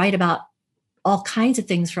able to write about all kinds of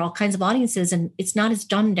things for all kinds of audiences. And it's not as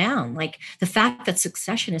dumbed down. Like the fact that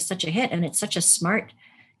Succession is such a hit and it's such a smart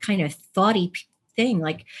kind of thoughty thing,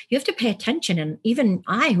 like you have to pay attention. And even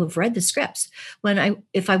I, who have read the scripts,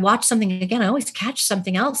 if I watch something again, I always catch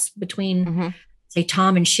something else between say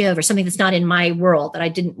Tom and Shiv or something that's not in my world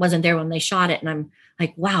that wasn't there when they shot it. And I'm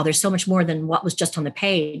like, wow, there's so much more than what was just on the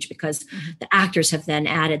page because the actors have then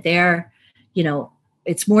added their,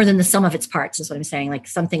 it's more than the sum of its parts is what I'm saying. Like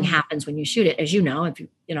something happens when you shoot it, as you know,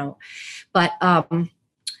 but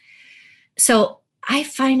so I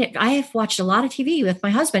find it, I have watched a lot of TV with my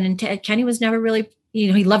husband and Kenny was never really,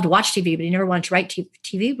 he loved to watch TV, but he never wanted to write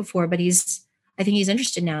TV before, but I think he's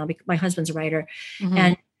interested now because my husband's a writer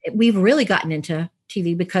and we've really gotten into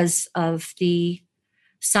TV because of the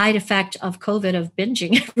side effect of COVID of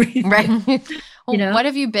binging everything. Right. Well, what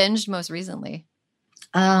have you binged most recently?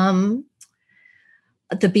 The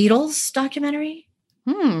Beatles documentary.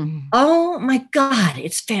 Oh my God.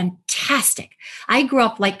 It's fantastic. I grew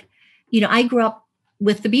up with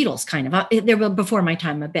the Beatles kind of. They were before my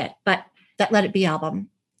time a bit, but that Let It Be album,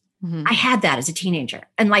 I had that as a teenager.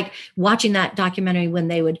 And like watching that documentary when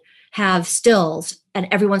they would have stills and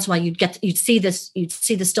every once in a while you'd see the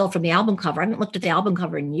still from the album cover. I haven't looked at the album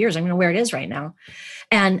cover in years. I don't know where it is right now.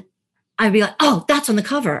 And I'd be like, oh, that's on the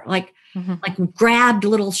cover. Like grabbed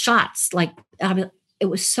little shots. Like it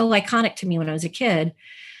was so iconic to me when I was a kid.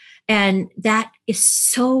 And that is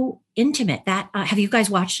so intimate. That have you guys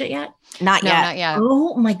watched it yet? Not yet. Not yet.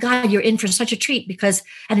 Oh my God, you're in for such a treat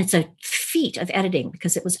and it's a feat of editing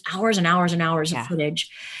because it was hours and hours and hours of footage.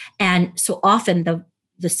 And so often the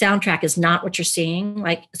soundtrack is not what you're seeing.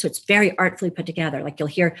 Like, so it's very artfully put together. Like you'll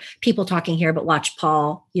hear people talking here, but watch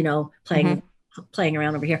Paul, playing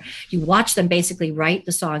around over here. You watch them basically write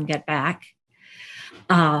the song, Get Back.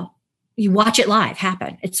 You watch it live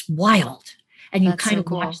happen. It's wild. And you kind of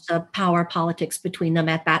watch the power politics between them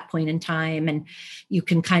at that point in time. And you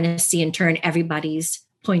can kind of see in turn everybody's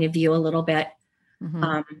point of view a little bit.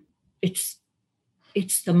 It's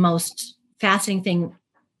the most fascinating thing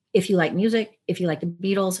if you like music, if you like the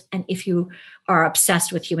Beatles, and if you are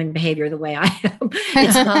obsessed with human behavior the way I am.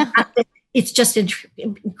 It's just an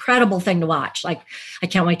incredible thing to watch. Like, I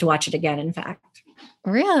can't wait to watch it again, in fact.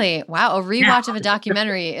 Really? Wow. A rewatch of a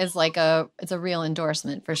documentary is it's a real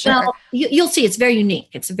endorsement for sure. Well, you'll see it's very unique.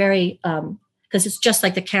 It's very, because it's just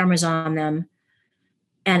like the cameras on them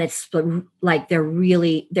and it's like they're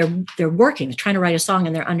working, they're trying to write a song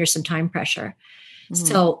and they're under some time pressure.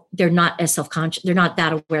 So they're not as self-conscious. They're not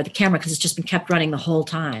that aware of the camera because it's just been kept running the whole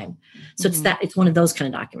time. So it's one of those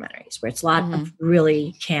kind of documentaries where it's a lot of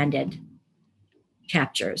really candid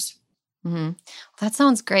captures. That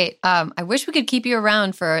sounds great. I wish we could keep you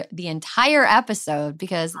around for the entire episode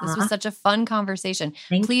because this was such a fun conversation.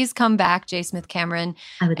 Please come back, J. Smith Cameron.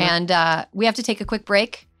 And we have to take a quick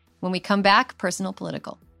break. When we come back, Personal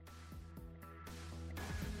Political.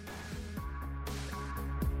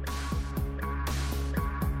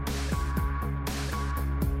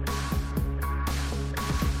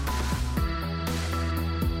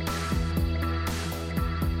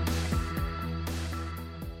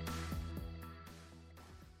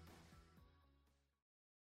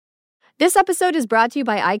 This episode is brought to you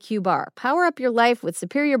by IQ Bar. Power up your life with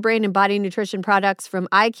superior brain and body nutrition products from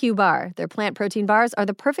IQ Bar. Their plant protein bars are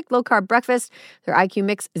the perfect low-carb breakfast. Their IQ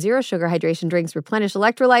Mix zero-sugar hydration drinks replenish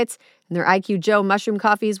electrolytes. And their IQ Joe mushroom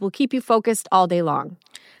coffees will keep you focused all day long.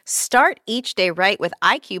 Start each day right with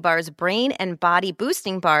IQ Bar's brain and body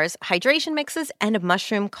boosting bars, hydration mixes, and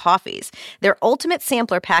mushroom coffees. Their ultimate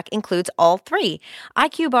sampler pack includes all three.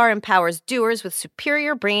 IQ Bar empowers doers with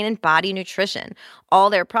superior brain and body nutrition. All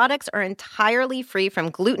their products are entirely free from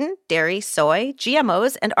gluten, dairy, soy,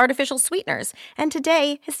 GMOs, and artificial sweeteners. And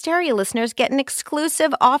today, Hysteria listeners get an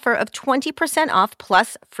exclusive offer of 20% off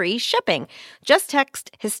plus free shipping. Just text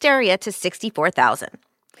Hysteria to 64,000.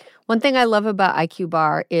 One thing I love about IQ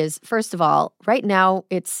Bar is, first of all, right now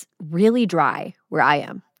it's really dry where I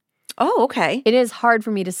am. Oh, okay. It is hard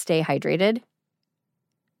for me to stay hydrated.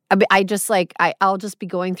 I'll just be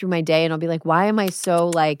going through my day and I'll be like, why am I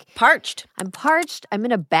so parched? I'm parched. I'm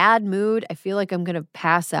in a bad mood. I feel like I'm going to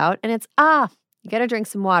pass out. And it's, you got to drink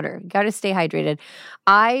some water. You got to stay hydrated.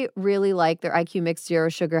 I really like their IQ Mix zero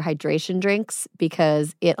sugar hydration drinks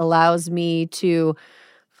because it allows me to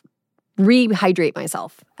rehydrate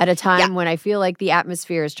myself at a time when I feel like the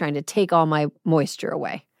atmosphere is trying to take all my moisture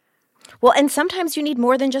away. Well, and sometimes you need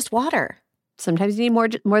more than just water. Sometimes you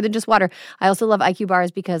need more than just water. I also love IQ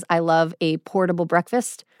bars because I love a portable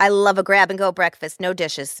breakfast. I love a grab-and-go breakfast, no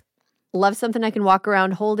dishes. Love something I can walk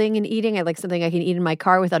around holding and eating. I like something I can eat in my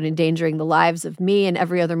car without endangering the lives of me and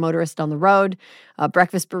every other motorist on the road. A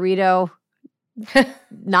breakfast burrito,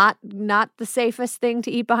 not the safest thing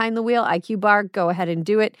to eat behind the wheel. IQ bar, go ahead and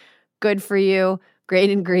do it. Good for you. Great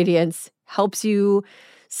ingredients. Helps you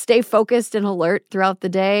stay focused and alert throughout the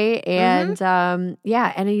day. And and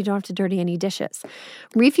you don't have to dirty any dishes.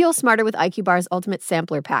 Refuel smarter with IQ Bar's Ultimate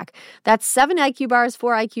Sampler Pack. That's 7 IQ Bars,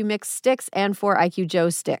 4 IQ Mix sticks, and 4 IQ Joe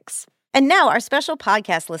sticks. And now our special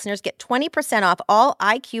podcast listeners get 20% off all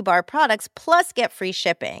IQ Bar products plus get free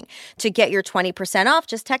shipping. To get your 20% off,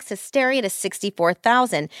 just text Hysteria to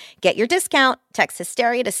 64,000. Get your discount. Text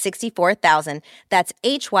Hysteria to 64,000. That's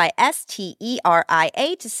HYSTERIA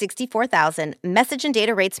to 64,000. Message and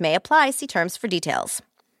data rates may apply. See terms for details.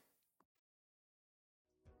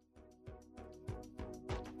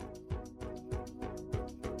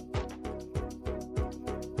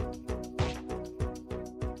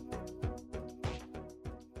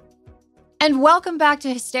 And welcome back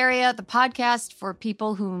to Hysteria, the podcast for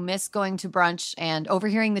people who miss going to brunch and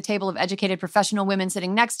overhearing the table of educated professional women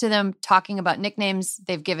sitting next to them talking about nicknames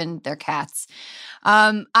they've given their cats.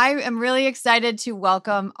 I am really excited to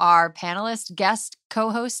welcome our panelist guest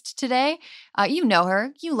co-host today. You know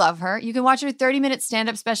her. You love her. You can watch her 30-minute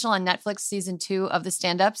stand-up special on Netflix, season 2 of The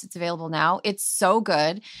Stand-Ups. It's available now. It's so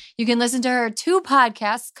good. You can listen to her 2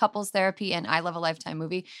 podcasts, Couples Therapy and I Love a Lifetime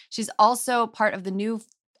Movie. She's also part of the new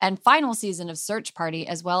and final season of Search Party,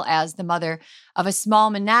 as well as the mother of a small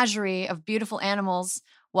menagerie of beautiful animals.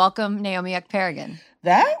 Welcome, Naomi Ekperigin.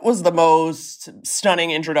 That was the most stunning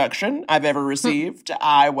introduction I've ever received.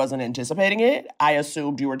 I wasn't anticipating it. I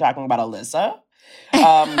assumed you were talking about Alyssa.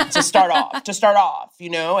 To start off, you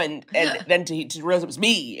know, and then to realize it was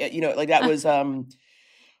me, you know, like that was,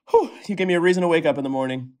 you gave me a reason to wake up in the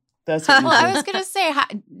morning. That's what well, I was going to say,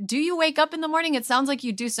 do you wake up in the morning? It sounds like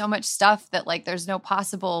you do so much stuff that like there's no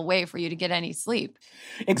possible way for you to get any sleep.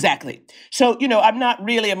 Exactly. So, you know, I'm not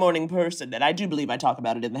really a morning person, and I do believe I talk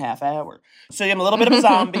about it in the half hour. So I'm a little bit of a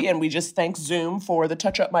zombie, and we just thank Zoom for the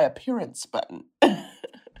touch up my appearance button.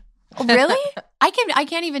 Oh, really? I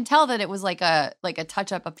can't even tell that it was like a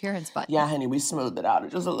touch up appearance button. Yeah, honey, we smoothed it out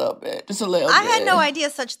just a little bit. I had no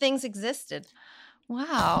idea such things existed.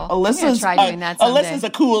 Wow. Alyssa's try doing that someday. Alyssa's a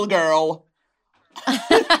cool girl.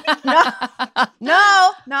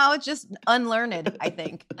 No, it's just unlearned, I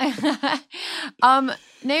think.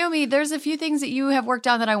 Naomi, there's a few things that you have worked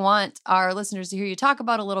on that I want our listeners to hear you talk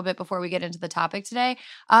about a little bit before we get into the topic today.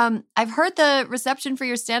 I've heard the reception for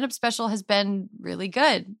your stand-up special has been really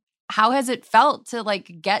good. How has it felt to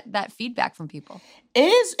like get that feedback from people?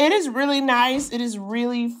 It is really nice. It is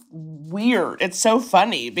really weird. It's so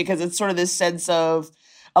funny because it's sort of this sense of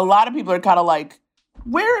a lot of people are kind of like,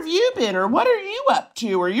 where have you been? Or what are you up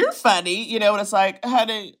to? Or you're funny, you know, and it's like,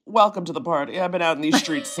 honey, welcome to the party. I've been out in these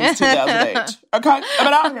streets since 2008. Okay, I've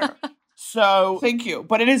been out here. So thank you.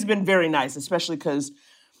 But it has been very nice, especially because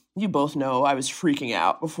you both know I was freaking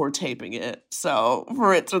out before taping it. So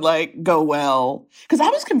for it to like go well, because I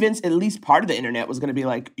was convinced at least part of the internet was going to be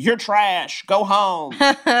like, you're trash, go home.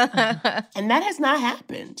 And that has not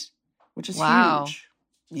happened, which is huge.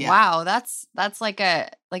 Yeah. Wow, that's like a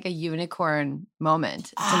unicorn moment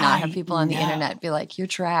to not have people on the internet be like, you're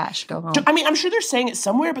trash, go home. I mean, I'm sure they're saying it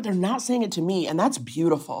somewhere, but they're not saying it to me. And that's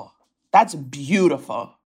beautiful. That's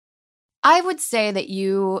beautiful. I would say that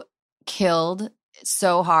you killed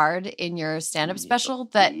so hard in your stand-up special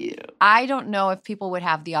that I don't know if people would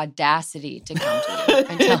have the audacity to come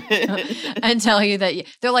to you and tell you that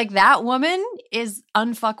they're like, that woman is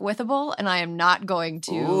unfuckwithable and I am not going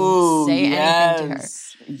to say anything to her.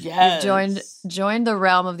 Yes. You've joined the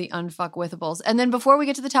realm of the unfuckwithables. And then before we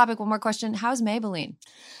get to the topic, one more question. How's Maybelline?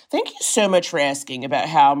 Thank you so much for asking about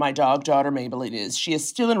how my daughter Maybelline is. She is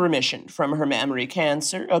still in remission from her mammary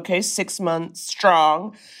cancer. Okay, 6 months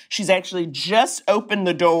strong. She's actually just opened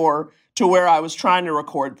the door to where I was trying to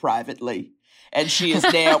record privately. And she is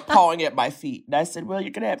now pawing at my feet. And I said, well,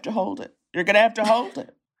 you're going to have to hold it. You're going to have to hold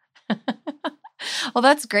it. Well,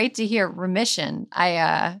 that's great to hear. Remission.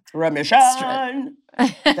 Remission.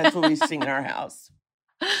 That's what we sing in our house.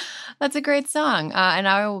 That's a great song, and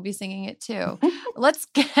I will be singing it too. Let's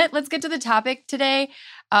get to the topic today.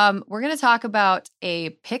 We're going to talk about a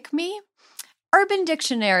pick-me. Urban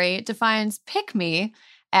Dictionary defines pick-me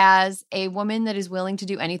as a woman that is willing to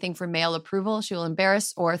do anything for male approval. She will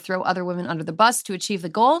embarrass or throw other women under the bus to achieve the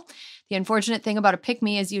goal. The unfortunate thing about a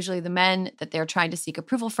pick-me is usually the men that they're trying to seek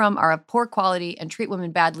approval from are of poor quality and treat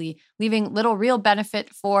women badly, leaving little real benefit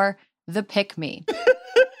for the pick-me.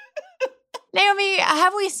 Naomi,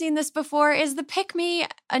 have we seen this before? Is the pick-me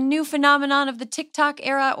a new phenomenon of the TikTok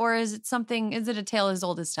era, or is it a tale as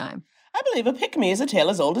old as time? I believe a pick-me is a tale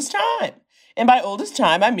as old as time. And by old as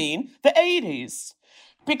time, I mean the 80s.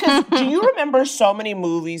 Because do you remember so many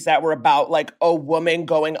movies that were about like a woman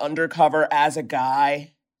going undercover as a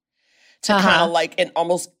guy? To kind of like, and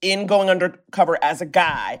almost in going undercover as a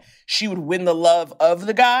guy, she would win the love of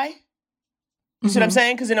the guy. You see what I'm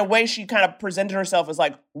saying? Because in a way, she kind of presented herself as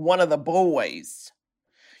like one of the boys.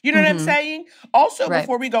 You know what I'm saying? Also,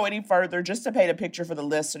 before we go any further, just to paint a picture for the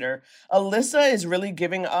listener, Alyssa is really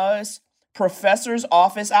giving us professor's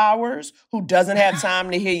office hours who doesn't have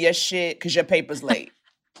time to hear your shit because your paper's late.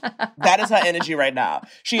 That is her energy right now.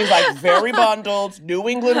 She is like very bundled, New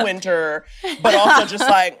England winter, but also just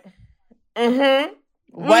like,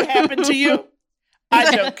 what happened to you? I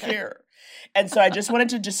don't care. And so I just wanted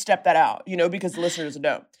to just step that out, because the listeners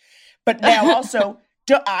know. But now also,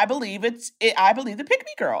 I believe I believe the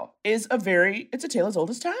pick-me girl is it's a tale as old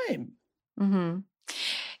as time. Mm-hmm.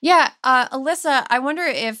 Yeah. Alyssa, I wonder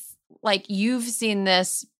if like you've seen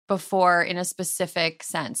this before in a specific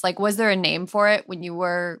sense. Like, was there a name for it when you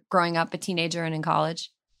were growing up, a teenager and in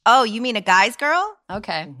college? Oh, you mean a guy's girl?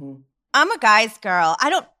 Okay. Mm-hmm. I'm a guy's girl. I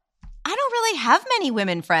don't really have many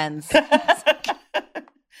women friends.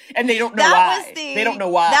 And they don't know why. They don't know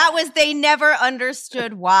why. They never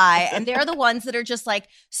understood why. And they're the ones that are just like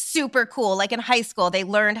super cool. Like in high school, they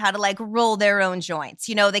learned how to like roll their own joints.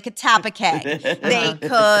 They could tap a keg.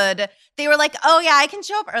 They were like, oh yeah, I can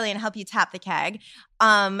show up early and help you tap the keg.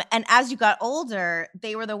 And as you got older,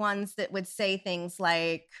 they were the ones that would say things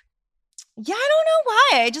like, yeah, I don't know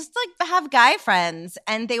why. I just like have guy friends.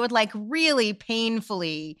 And they would like really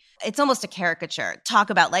painfully, it's almost a caricature, talk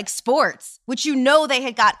about like sports, which they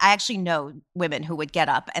had got. I actually know women who would get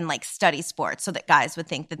up and like study sports so that guys would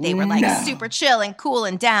think that they were like super chill and cool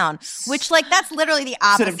and down, which like that's literally the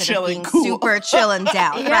opposite of being cool. Super chill and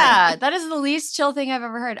down. Yeah, right? That is the least chill thing I've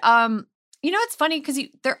ever heard. It's funny because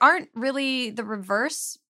there aren't really the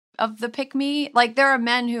reverse of the pick-me. Like there are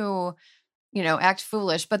men who act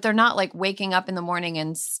foolish, but they're not like waking up in the morning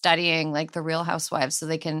and studying like the Real Housewives so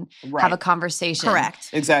they can have a conversation. Correct.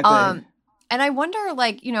 Exactly. And I wonder,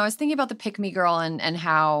 like, I was thinking about the pick-me girl and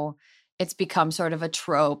how it's become sort of a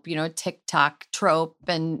trope, a TikTok trope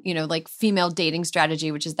and, like female dating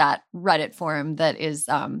strategy, which is that Reddit forum that is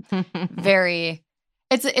very...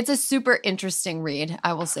 It's a super interesting read.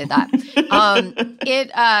 I will say that.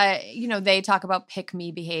 They talk about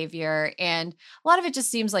pick-me behavior and a lot of it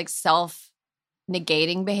just seems like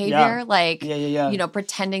self-negating behavior,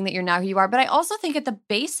 pretending that you're not who you are. But I also think at the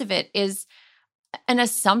base of it is an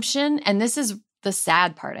assumption, and this is the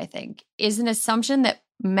sad part, I think, is an assumption that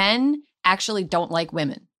men actually don't like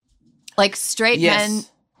women. Like straight men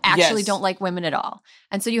actually don't like women at all.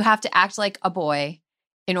 And so you have to act like a boy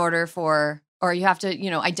in order for... Or you have to,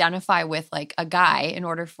 identify with like a guy in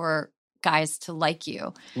order for guys to like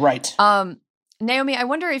you. Right. Naomi, I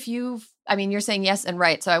wonder if you're saying yes and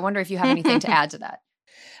right. So I wonder if you have anything to add to that.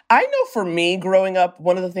 I know for me growing up,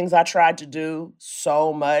 one of the things I tried to do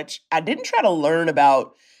so much, I didn't try to learn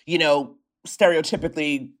about,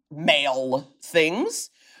 stereotypically male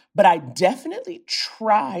things, but I definitely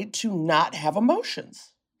tried to not have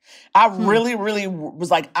emotions. I really, really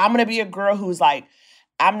was like, I'm going to be a girl who's like,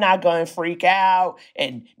 I'm not going to freak out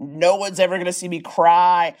and no one's ever going to see me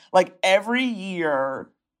cry. Like every year,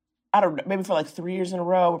 I don't know, maybe for like 3 years in a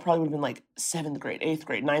row, it probably would have been like 7th grade, 8th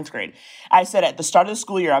grade, 9th grade. I said at the start of the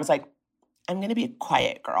school year, I was like, I'm going to be a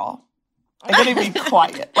quiet girl. I'm going to be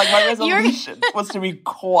quiet. Like my resolution was to be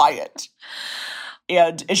quiet.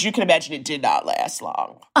 And as you can imagine, it did not last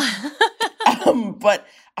long. But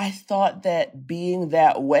I thought that being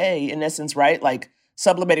that way, in essence, right, like,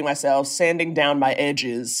 sublimating myself, sanding down my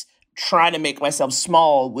edges, trying to make myself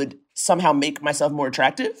small would somehow make myself more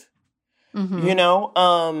attractive, and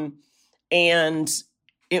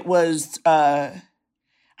it was, I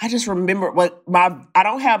just remember I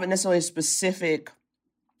don't have necessarily a specific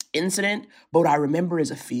incident, but what I remember is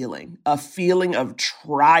a feeling of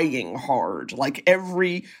trying hard, like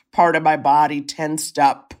every part of my body tensed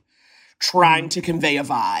up, trying to convey a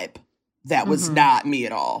vibe that was not me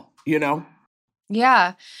at all,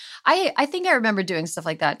 Yeah. I think I remember doing stuff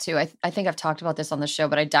like that too. I think I've talked about this on the show,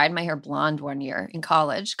 but I dyed my hair blonde one year in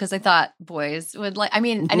college because I thought boys would like, I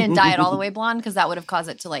didn't dye it all the way blonde because that would have caused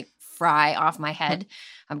it to like fry off my head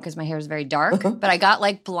because my hair is very dark. But I got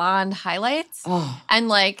like blonde highlights and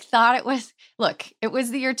like thought it was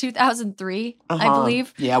the year 2003, I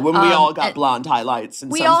believe. Yeah, when we all got blonde highlights in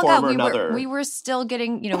some form or another. We were still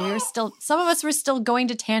getting, some of us were still going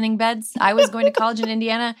to tanning beds. I was going to college in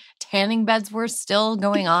Indiana. Tanning beds were still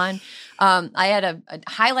going on. I had a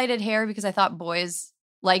highlighted hair because I thought boys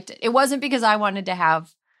liked it. It wasn't because I wanted to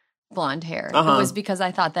have blonde hair. It was because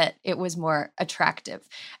I thought that it was more attractive.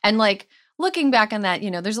 And like, looking back on that,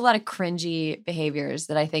 there's a lot of cringy behaviors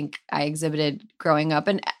that I think I exhibited growing up.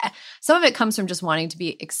 And some of it comes from just wanting to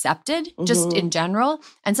be accepted, just in general.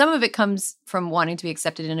 And some of it comes from wanting to be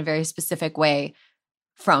accepted in a very specific way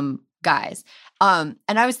from guys. And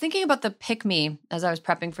I was thinking about the pick me as I was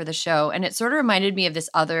prepping for the show. And it sort of reminded me of this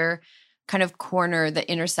other kind of corner that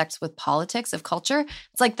intersects with politics of culture.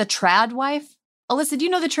 It's like the trad wife. Alyssa, do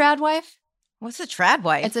you know the trad wife? What's a trad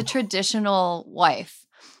wife? It's a traditional wife.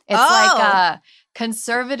 It's like a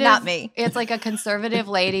conservative. Not me. It's like a conservative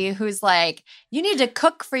lady who's like, you need to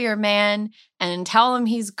cook for your man and tell him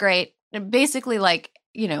he's great. Basically, like,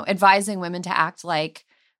 advising women to act like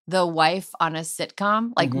the wife on a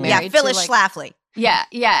sitcom, like married Phyllis to like, Schlafly.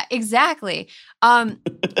 Yeah, exactly.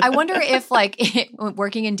 I wonder if like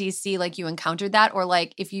working in DC, like you encountered that, or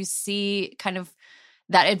like if you see kind of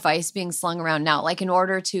that advice being slung around now, like in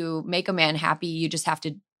order to make a man happy, you just have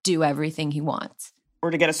to do everything he wants.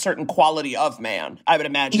 Or to get a certain quality of man, I would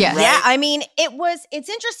imagine, right? Yeah, I mean, it's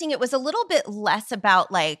interesting. It was a little bit less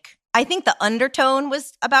about like, I think the undertone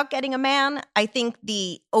was about getting a man. I think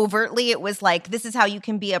overtly it was like, this is how you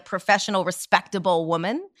can be a professional, respectable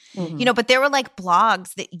woman. But there were like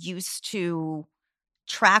blogs that used to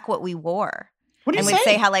track what we wore. What do you and would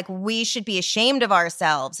say how like we should be ashamed of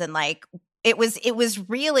ourselves. And like, it was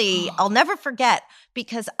really, I'll never forget,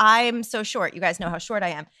 because I'm so short. You guys know how short I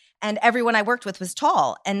am. And everyone I worked with was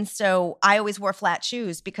tall. And so I always wore flat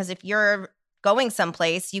shoes because if you're going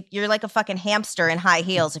someplace, you're like a fucking hamster in high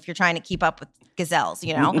heels if you're trying to keep up with gazelles,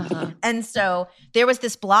 And so there was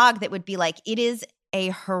this blog that would be like, it is a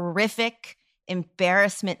horrific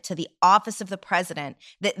embarrassment to the office of the president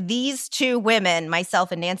that these two women, myself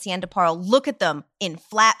and Nancy Andaparle, look at them in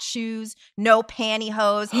flat shoes, no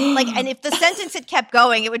pantyhose. Like, and if the sentence had kept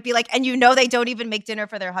going, it would be like, and they don't even make dinner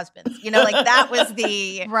for their husbands. Like that was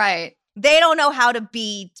the right. They don't know how to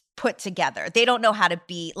be put together. They don't know how to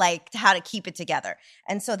be like, how to keep it together.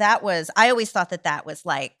 And so I always thought that was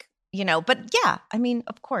like, but yeah, I mean,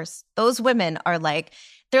 of course, those women are like,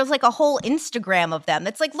 there's like a whole Instagram of them.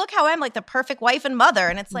 That's like, look how I'm like the perfect wife and mother.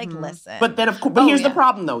 And it's like, listen. But then, here's the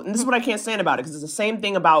problem though. And this is what I can't stand about it. Because it's the same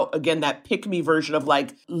thing about, again, that pick me version of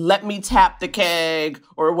like, let me tap the keg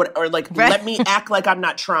or like, let me act like I'm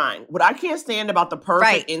not trying. What I can't stand about the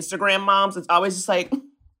perfect Instagram moms, it's always just like,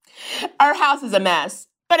 our house is a mess,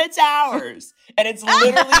 but it's ours. And it's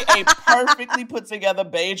literally a perfectly put together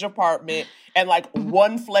beige apartment and like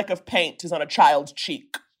one fleck of paint is on a child's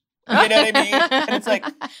cheek. You know what I mean? And it's like,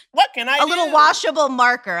 what can I do? A little washable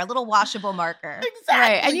marker. Exactly.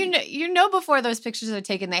 Right. And before those pictures are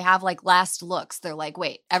taken, they have like last looks. They're like,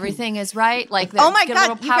 wait, everything is right? Like, oh my God,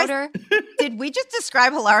 a little powder. Did we just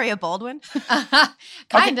describe Hilaria Baldwin?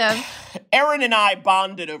 Kind of. Erin and I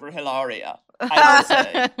bonded over Hilaria, I will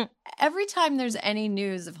say. Every time there's any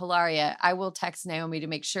news of Hilaria, I will text Naomi to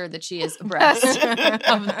make sure that she is abreast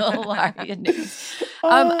of the Hilaria news.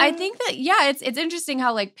 I think that, it's interesting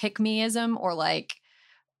how like pick-me-ism or like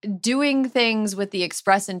doing things with the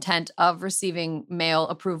express intent of receiving male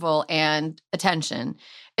approval and attention.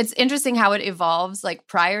 It's interesting how it evolves like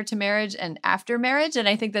prior to marriage and after marriage. And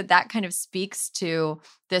I think that kind of speaks to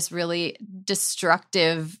this really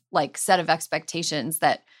destructive like set of expectations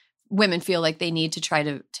that women feel like they need to try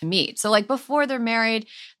to meet. So like before they're married,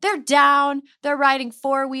 they're down, they're riding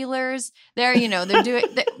four-wheelers, they're doing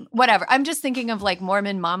whatever. I'm just thinking of like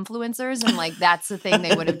Mormon momfluencers and like that's the thing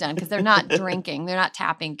they would have done because they're not drinking, they're not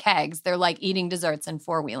tapping kegs, they're like eating desserts and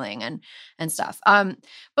four-wheeling and stuff.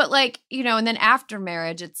 But like, and then after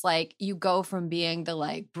marriage, it's like you go from being the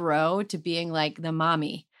like bro to being like the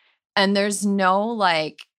mommy. And there's no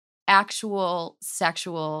like actual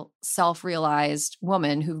sexual self-realized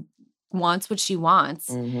woman who wants what she wants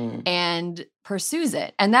and pursues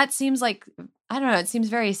it. And that seems like, I don't know, it seems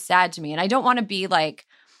very sad to me. And I don't want to be like,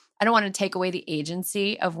 I don't want to take away the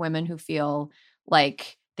agency of women who feel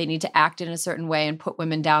like they need to act in a certain way and put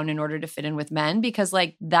women down in order to fit in with men because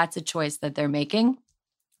like that's a choice that they're making.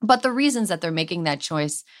 But the reasons that they're making that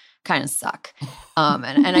choice kind of suck.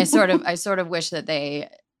 And I sort of wish that they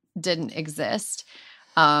didn't exist.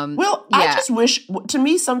 I just wish, to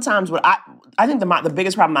me, sometimes what I think the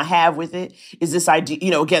biggest problem I have with it is this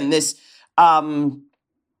idea, again, this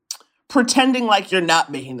pretending like you're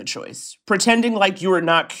not making the choice, pretending like you are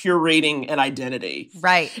not curating an identity.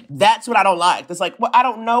 Right. That's what I don't like. It's like, well, I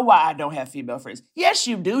don't know why I don't have female friends. Yes,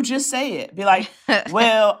 you do. Just say it. Be like,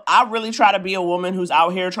 well, I really try to be a woman who's out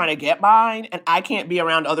here trying to get mine, and I can't be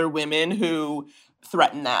around other women who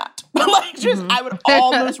threaten that. Like, just, I would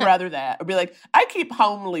almost rather that. Or be like, I keep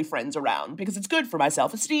homely friends around because it's good for my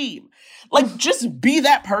self-esteem. Like, just be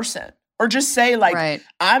that person. Or just say, like,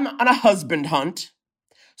 I'm on a husband hunt.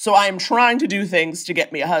 So I am trying to do things to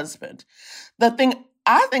get me a husband. The thing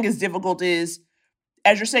I think is difficult is,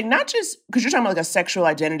 as you're saying, not just because you're talking about like a sexual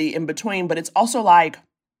identity in between, but it's also like,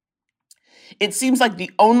 it seems like the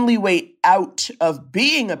only way out of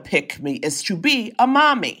being a pick-me is to be a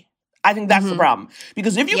mommy. I think that's the problem.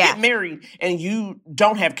 Because if you get married and you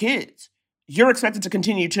don't have kids, you're expected to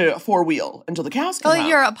continue to four-wheel until the cows come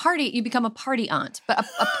out. You become a party aunt, but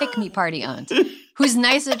a pick-me party aunt who's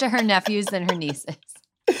nicer to her nephews than her nieces.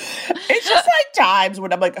 It's just like times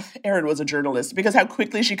when I'm like, Erin was a journalist because how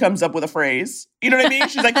quickly she comes up with a phrase. You know what I mean?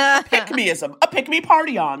 She's like, pick-meism, a pick-me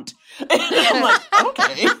party aunt. And I'm like,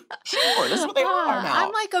 okay, sure, this is what they are now.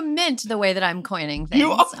 I'm like a mint the way that I'm coining things.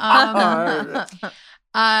 You are.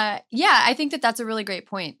 Yeah, I think that that's a really great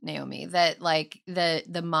point, Naomi, that like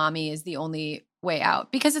the mommy is the only way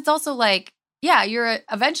out. Because it's also like, yeah,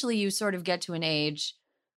 eventually you sort of get to an age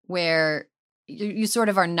where you sort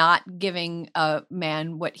of are not giving a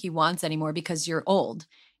man what he wants anymore because you're old.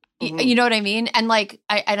 You know what I mean? And like,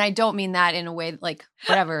 I don't mean that in a way like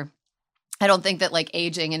whatever. I don't think that like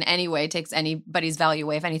aging in any way takes anybody's value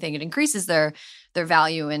away. If anything, it increases their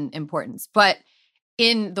value and importance. But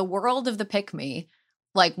in the world of the pick-me,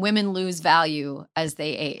 like women lose value as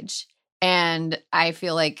they age. And I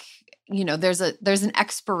feel like, you know, there's an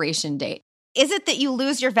expiration date. Is it that you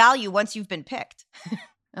lose your value once you've been picked?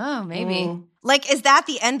 Oh, maybe. Like, is that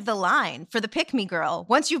the end of the line for the pick-me girl?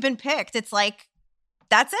 Once you've been picked, it's like,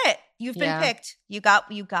 that's it. You've been picked. You got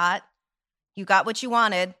what you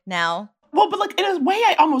wanted now. Well, but like in a way,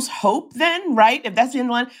 I almost hope then, right? If that's the end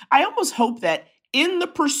of the line, I almost hope that in the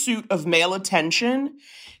pursuit of male attention,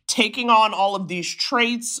 taking on all of these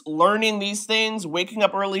traits, learning these things, waking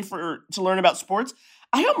up early to learn about sports,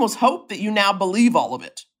 I almost hope that you now believe all of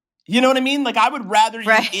it. You know what I mean? Like, I would rather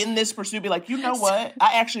you in this pursuit be like, you know what?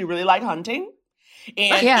 I actually really like hunting,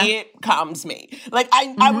 and it calms me. Like,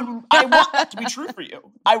 I want that to be true for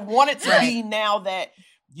you. I want it to be now that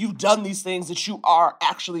you've done these things, that you are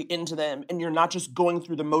actually into them, and you're not just going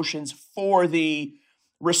through the motions for the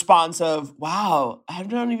response of, wow, I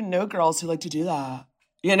don't even know girls who like to do that.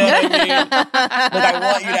 You know what I mean? Like, I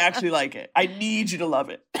want you to actually like it. I need you to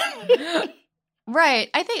love it. Right.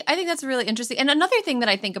 I think that's really interesting. And another thing that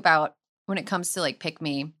I think about when it comes to like pick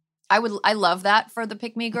me, I love that for the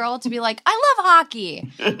pick me girl to be like, I love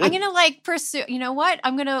hockey. I'm going to like pursue, you know what?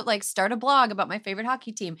 I'm going to like start a blog about my favorite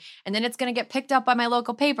hockey team. And then it's going to get picked up by my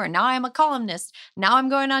local paper. Now I'm a columnist. Now I'm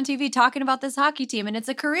going on TV talking about this hockey team, and it's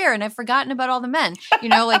a career, and I've forgotten about all the men, you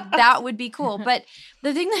know, like that would be cool. But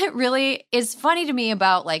the thing that really is funny to me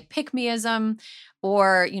about like pick meism,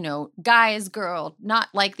 or, you know, guys, girl, not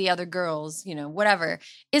like the other girls, you know, whatever,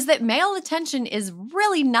 is that male attention is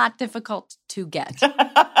really not difficult to get.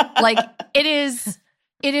 Like it is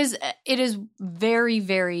very,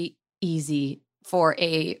 very easy for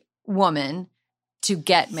a woman to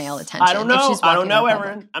get male attention. I don't know,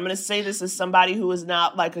 Erin. I'm going to say this as somebody who is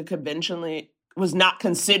not like was not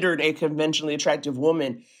considered a conventionally attractive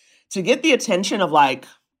woman. To get the attention of like,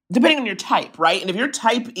 depending on your type, right? And if your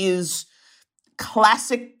type is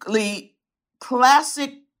classic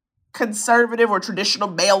conservative or traditional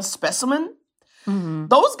male specimen,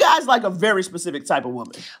 those guys like a very specific type of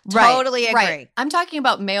woman. Right. Totally agree. Right. I'm talking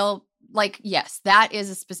about male, like, yes, that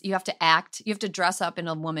is you have to act, you have to dress up in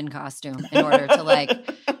a woman costume in order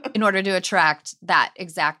to attract that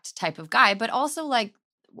exact type of guy. But also like,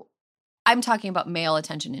 I'm talking about male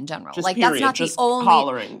attention in general. Just like period. That's not just the only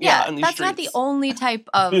hollering. Yeah, that's streets. Not the only type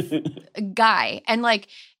of guy. And like,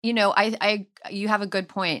 you know, you have a good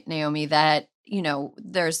point, Naomi, that, you know,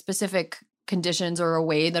 there's specific conditions or a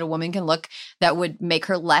way that a woman can look that would make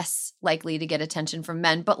her less likely to get attention from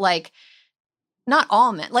men. But like, not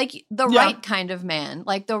all men. Like the right kind of man,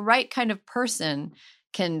 like the right kind of person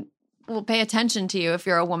will pay attention to you if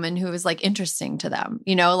you're a woman who is like interesting to them.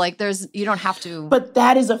 You know, like you don't have to. But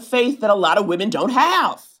that is a faith that a lot of women don't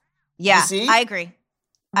have. Yeah, you see? I agree.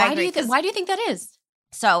 Why do you think that is?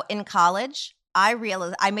 So in college, I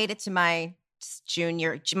realized I made it to my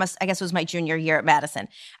I guess it was my junior year at Madison.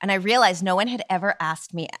 And I realized no one ever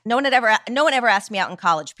asked me out in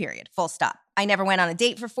college, period, full stop. I never went on a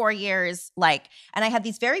date for 4 years. And I had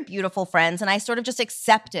these very beautiful friends, and I sort of just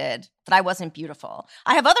accepted that I wasn't beautiful.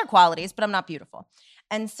 I have other qualities, but I'm not beautiful.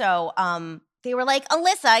 And so they were like,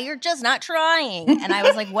 Alyssa, you're just not trying. And I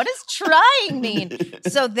was like, what does trying mean?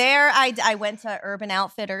 So there I went to Urban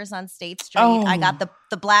Outfitters on State Street. Oh. I got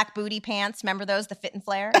the black booty pants. Remember those? The fit and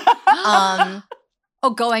flare?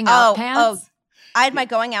 Going out pants? I had my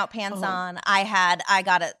going out pants on. I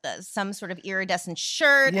got some sort of iridescent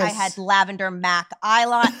shirt. Yes. I had lavender MAC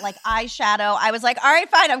eyeshadow. I was like, all right,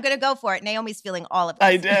 fine, I'm going to go for it. Naomi's feeling all of this.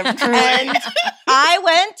 I did. And I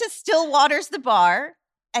went to Stillwater's the bar.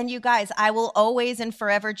 And you guys, I will always and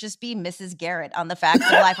forever just be Mrs. Garrett on The Facts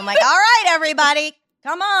of Life. I'm like, all right, everybody,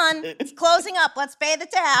 come on. It's closing up. Let's pay the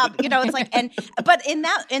tab. It's like, but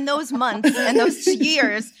in those months and those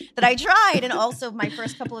years that I tried, and also my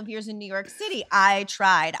first couple of years in New York City, I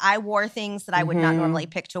tried. I wore things that I would not normally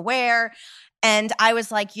pick to wear. And I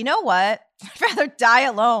was like, you know what? I'd rather die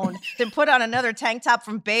alone than put on another tank top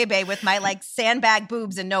from Bebe with my sandbag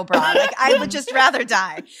boobs and no bra. I would just rather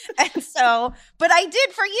die. And so, but I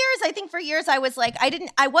did for years. I think for years I was like,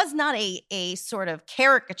 I was not a sort of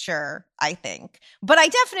caricature, I think. But I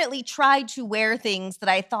definitely tried to wear things that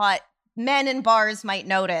I thought men in bars might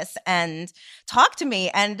notice and talk to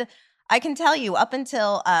me. And I can tell you, up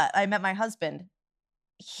until I met my husband,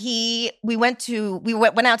 we went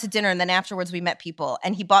out to dinner, and then afterwards we met people,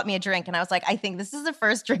 and he bought me a drink, and I was like, I think this is the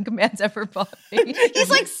first drink a man's ever bought me.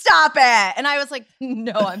 He's like, stop it. And I was like,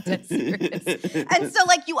 no, I'm dead serious. And so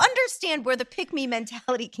you understand where the pick me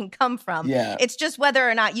mentality can come from. Yeah. It's just whether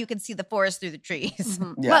or not you can see the forest through the trees.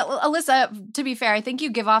 Mm-hmm. Yeah. Well, Alyssa, to be fair, I think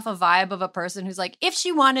you give off a vibe of a person who's like, if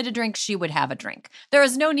she wanted a drink, she would have a drink. There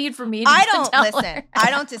is no need for me to tell her.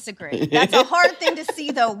 I don't disagree. That's a hard thing to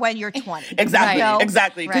see though when you're 20. Exactly. Right?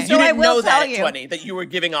 Exactly. Because you didn't know that at 20, that you were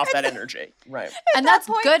giving off that energy. Right. And that's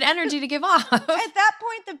good energy to give off. At that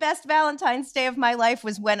point, the best Valentine's Day of my life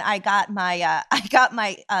was when I got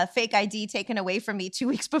my fake ID taken away from me 2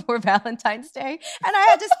 weeks before Valentine's Day. And I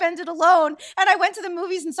had to spend it alone. And I went to the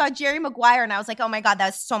movies and saw Jerry Maguire. And I was like, oh my God,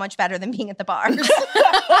 that's so much better than being at the bars.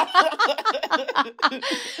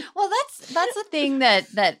 Well, that's the thing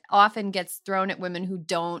that often gets thrown at women who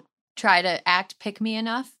don't try to act pick me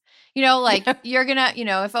enough. You're gonna,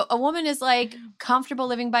 if a woman is comfortable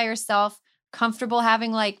living by herself, comfortable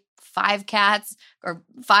having 5 cats or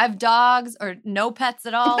 5 dogs or no pets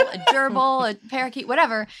at all, a gerbil, a parakeet,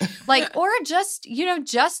 whatever, or just,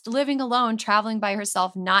 just living alone, traveling by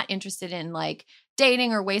herself, not interested in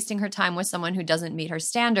dating or wasting her time with someone who doesn't meet her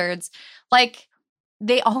standards.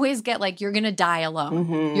 They always get you're going to die alone.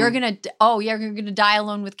 Mm-hmm. You're going to die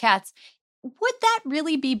alone with cats. Would that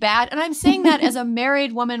really be bad? And I'm saying that as a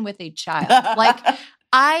married woman with a child.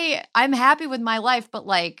 I'm happy with my life, but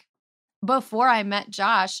before I met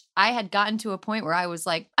Josh, I had gotten to a point where I was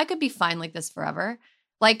like, I could be fine like this forever.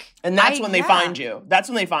 And that's when they find you. That's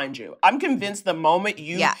when they find you. I'm convinced the moment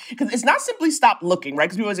because it's not simply stop looking, right?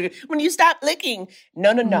 Because people always say, when you stop licking.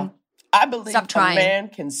 No. Mm-hmm. I believe a man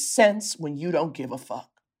can sense when you don't give a fuck.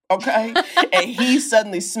 Okay? And he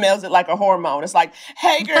suddenly smells it like a hormone. It's like,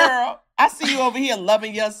 hey girl, I see you over here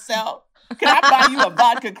loving yourself. Can I buy you a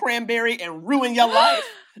vodka cranberry and ruin your life?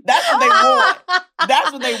 That's what they want.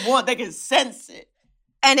 That's what they want. They can sense it.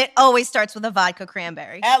 And it always starts with a vodka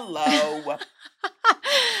cranberry. Hello.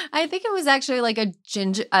 I think it was actually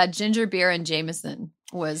a ginger beer and Jameson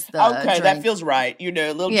was the drink. That feels right.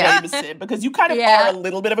 A little Jameson, because you kind of are a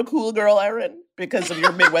little bit of a cool girl, Erin, because of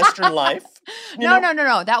your Midwestern life. No.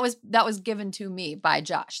 That was given to me by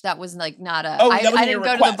Josh. That was not a. I didn't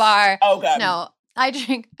go request. to the bar. Okay. No. I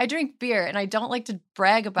drink beer, and I don't like to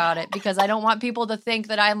brag about it because I don't want people to think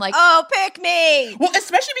that I'm oh, pick me. Well,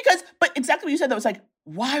 especially but exactly what you said, though, it's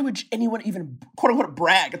why would anyone even quote unquote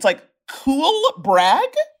brag? It's cool brag.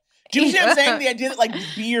 Do you see what I'm saying? The idea that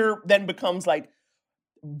beer then becomes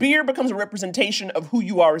beer becomes a representation of who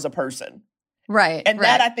you are as a person. Right. And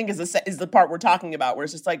that I think is the part we're talking about, where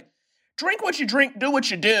it's just drink what you drink, do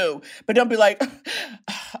what you do, but don't be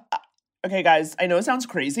okay, guys, I know it sounds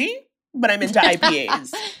crazy, but I'm into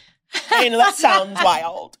IPAs. And that sounds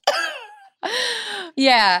wild.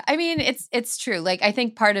 Yeah. I mean, it's true. I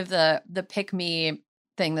think part of the pick me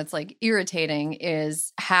thing that's irritating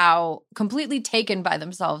is how completely taken by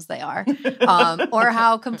themselves they are. Or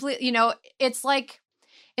how completely,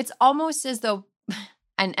 it's almost as though,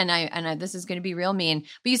 and I this is going to be real mean,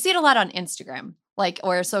 but you see it a lot on Instagram,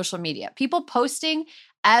 or social media, people posting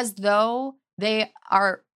as though they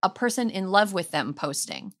are a person in love with them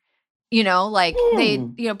posting. You know, like they,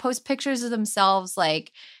 you know, post pictures of themselves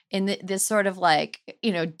like in this sort of like,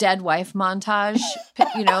 you know, dead wife montage,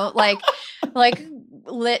 you know, like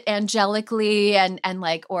lit angelically and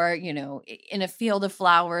like, or, you know, in a field of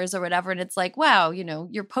flowers or whatever. And it's like, wow, you know,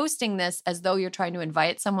 you're posting this as though you're trying to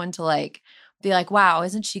invite someone to like, be like, wow,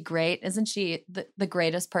 isn't she great? Isn't she the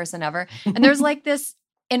greatest person ever? And there's like this,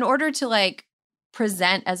 in order to like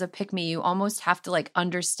present as a pick-me, you almost have to like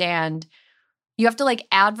understand, you have to like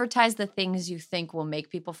advertise the things you think will make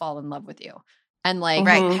people fall in love with you. And like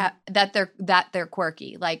that they're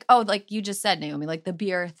quirky. Like, oh, like you just said, Naomi, like the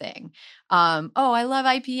beer thing. Oh, I love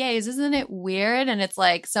IPAs. Isn't it weird? And it's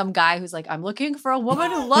like some guy who's like, I'm looking for a woman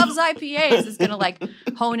who loves IPAs is going to like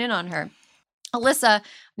hone in on her. Alyssa,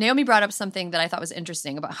 Naomi brought up something that I thought was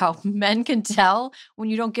interesting about how men can tell when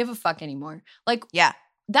you don't give a fuck anymore. Like, yeah.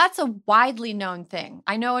 That's a widely known thing.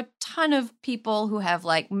 I know a ton of people who have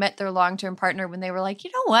like met their long-term partner when they were like,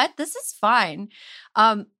 you know what, this is fine.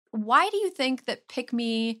 Why do you think that Pick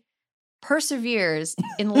Me perseveres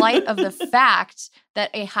in light of the fact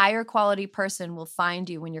that a higher quality person will find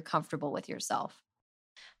you when you're comfortable with yourself?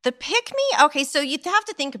 The Pick Me, okay, so you have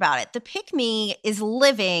to think about it. The Pick Me is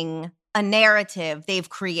living a narrative they've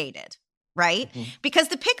created. Right? Mm-hmm. Because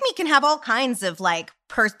the pick me can have all kinds of like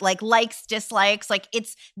likes, dislikes, like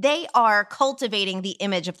they are cultivating the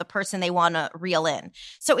image of the person they want to reel in.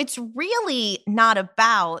 So it's really not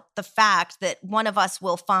about the fact that one of us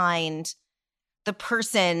will find the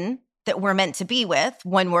person that we're meant to be with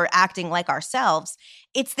when we're acting like ourselves.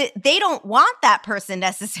 It's that they don't want that person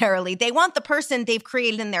necessarily. They want the person they've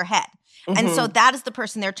created in their head. Mm-hmm. And so that is the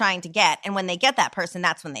person they're trying to get. And when they get that person,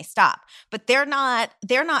 that's when they stop. But they're not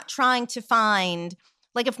trying to find,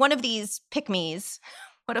 like if one of these pick-me's,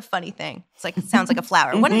 what a funny thing. It's like, it sounds like a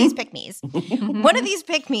flower. One of these pick-me's, one of these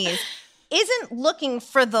pick-me's isn't looking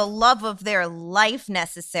for the love of their life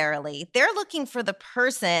necessarily. They're looking for the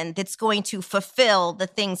person that's going to fulfill the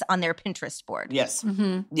things on their Pinterest board. Yes.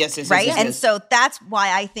 Mm-hmm. Yes. Right? Yes. And so that's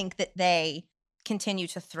why I think that they continue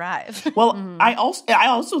to thrive. Well, I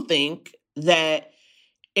also think that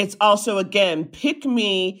it's also, again, pick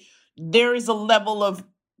me, there is a level of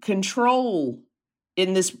control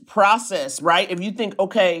in this process, right? If you think,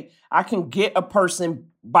 okay, I can get a person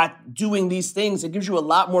by doing these things, it gives you a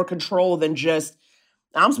lot more control than just,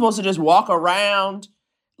 I'm supposed to just walk around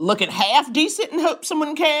looking half decent and hope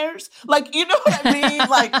someone cares. Like, you know what I mean?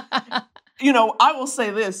 Like, you know, I will say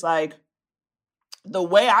this, like, the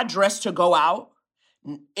way I dress to go out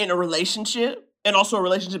in a relationship, and also a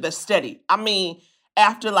relationship that's steady. I mean,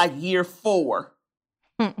 after like year 4,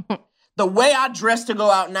 the way I dress to go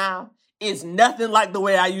out now is nothing like the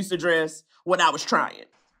way I used to dress when I was trying.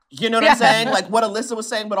 You know what I'm saying? Like what Alyssa was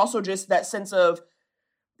saying, but also just that sense of,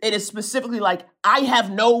 it is specifically like, I have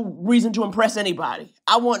no reason to impress anybody.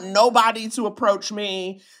 I want nobody to approach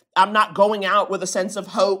me. I'm not going out with a sense of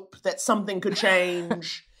hope that something could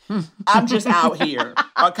change. I'm just out here,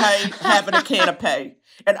 okay, having a canapé,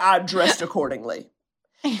 and I'm dressed accordingly.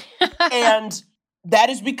 And that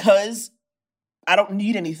is because I don't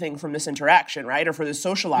need anything from this interaction, right, or for this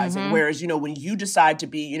socializing. Mm-hmm. Whereas, you know, when you decide to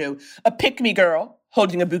be, you know, a pick-me girl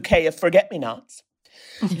holding a bouquet of forget-me-nots,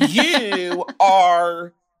 you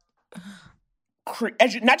are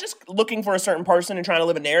not just looking for a certain person and trying to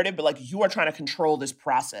live a narrative, but like you are trying to control this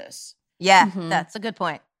process. Yeah, that's a good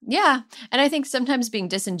point. Yeah. And I think sometimes being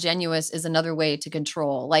disingenuous is another way to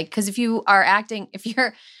control. Like, because if you are acting, if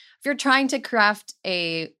you're trying to craft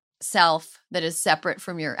a self that is separate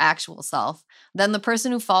from your actual self, then the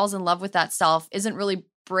person who falls in love with that self isn't really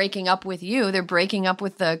breaking up with you. They're breaking up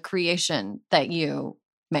with the creation that you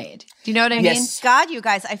made. Do you know what I mean? God, you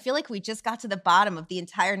guys, I feel like we just got to the bottom of the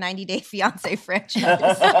entire 90 Day Fiancé franchise.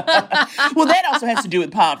 Well, that also has to do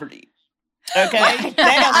with poverty. Okay,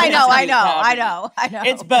 I know.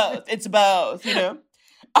 It's both. You know,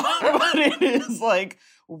 but it is like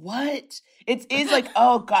what it is like.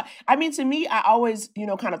 Oh God, I mean, to me, I always, you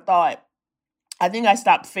know, kind of thought. I think I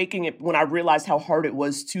stopped faking it when I realized how hard it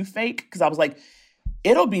was to fake, because I was like,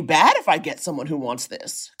 it'll be bad if I get someone who wants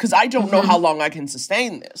this, because I don't know how long I can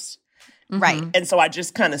sustain this. Right. And so I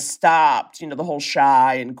just kind of stopped, you know, the whole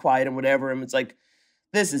shy and quiet and whatever. And it's like,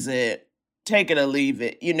 this is it. Take it or leave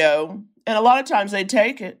it, you know? And a lot of times they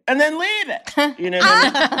take it and then leave it. You know what I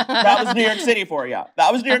mean? That was New York City for you.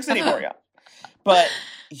 But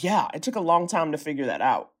yeah, it took a long time to figure that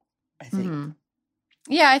out, I think. Mm-hmm.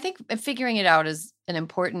 Yeah, I think figuring it out is an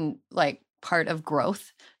important, like, part of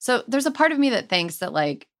growth. So there's a part of me that thinks that,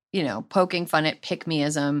 like, you know, poking fun at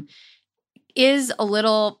pick-meism is a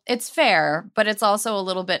little, it's fair, but it's also a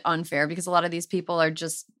little bit unfair, because a lot of these people are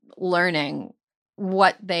just learning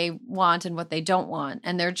what they want and what they don't want.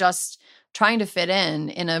 And they're just trying to fit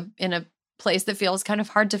in a place that feels kind of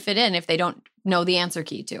hard to fit in if they don't know the answer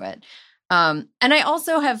key to it. And I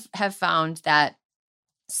also have found that,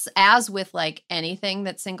 as with like anything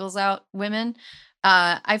that singles out women,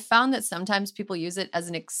 I found that sometimes people use it as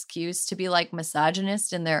an excuse to be like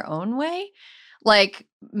misogynist in their own way. Like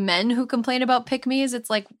men who complain about pick-me's, it's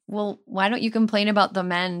like, well, why don't you complain about the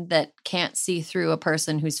men that can't see through a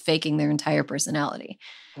person who's faking their entire personality?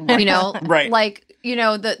 You know, right? Like, you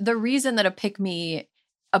know, the reason that a pick-me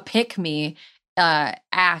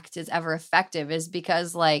act is ever effective is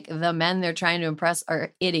because like the men they're trying to impress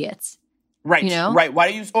are idiots. Right. You know? Right.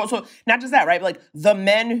 Why do you also not just that, right? Like the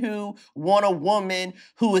men who want a woman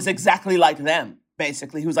who is exactly like them,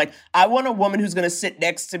 basically, who's like, I want a woman who's gonna sit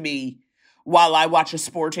next to me while I watch a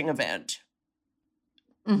sporting event.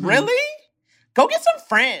 Mm-hmm. Really? Go get some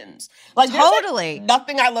friends. Like totally. Like,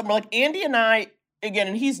 nothing I love more. Like Andy and I, again,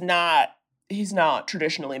 and he's not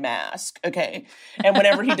traditionally masked, okay? And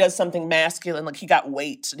whenever he does something masculine, like he got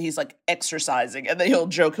weights and he's like exercising, and then he'll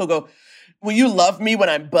joke, he'll go, will you love me when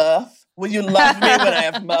I'm buff? Will you love me when I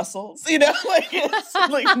have muscles? You know, like it's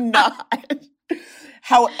like not.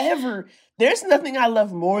 However, there's nothing I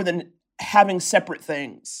love more than having separate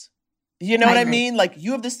things. You know what I mean? Like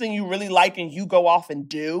you have this thing you really like and you go off and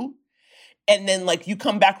do. And then like you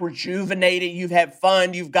come back rejuvenated, you've had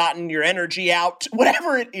fun, you've gotten your energy out,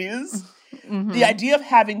 whatever it is. Mm-hmm. The idea of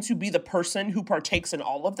having to be the person who partakes in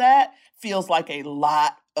all of that feels like a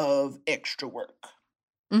lot of extra work.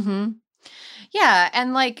 Mm-hmm. Yeah.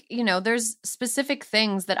 And like, you know, there's specific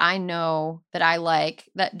things that I know that I like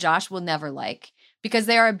that Josh will never like because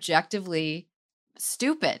they are objectively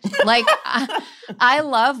stupid. Like I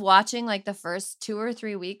love watching like the first 2 or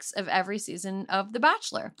 3 weeks of every season of The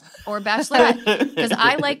Bachelor or Bachelorette because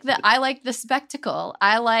I like the spectacle.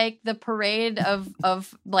 I like the parade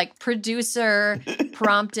of like producer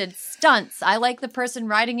prompted stunts. I like the person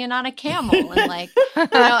riding in on a camel and like, you know,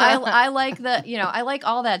 I like the, you know, I like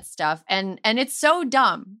all that stuff and it's so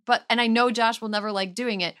dumb, and I know Josh will never like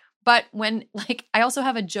doing it. But when like I also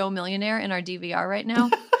have a Joe Millionaire in our DVR right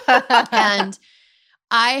now and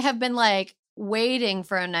I have been like waiting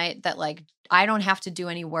for a night that like I don't have to do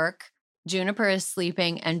any work. Juniper is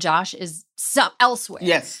sleeping and Josh is elsewhere.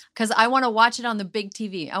 Yes. Because I want to watch it on the big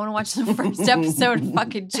TV. I want to watch the first episode of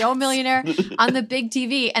fucking Joe Millionaire on the big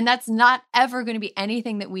TV. And that's not ever going to be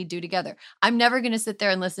anything that we do together. I'm never going to sit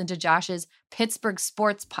there and listen to Josh's Pittsburgh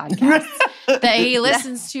sports podcast that he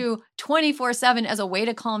listens to 24/7 as a way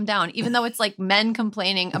to calm down, even though it's like men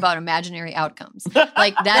complaining about imaginary outcomes.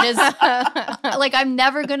 Like that is like, I'm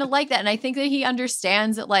never going to like that. And I think that he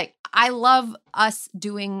understands that like, I love us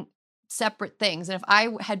doing separate things. And if I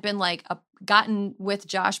had been like gotten with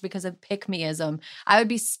Josh because of pick-meism, I would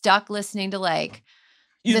be stuck listening to like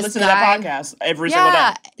you listen to that podcast every single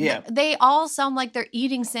day. Yeah. They all sound like they're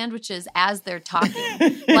eating sandwiches as they're talking.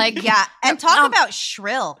 Like yeah. And talk about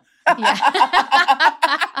shrill. Yeah.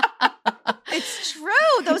 It's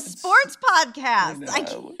true. Those sports podcasts. I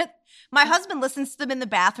can't. My husband listens to them in the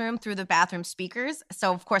bathroom through the bathroom speakers.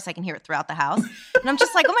 So, of course, I can hear it throughout the house. And I'm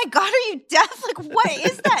just like, oh, my God, are you deaf? Like, what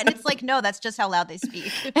is that? And it's like, no, that's just how loud they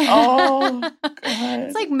speak. Oh, God.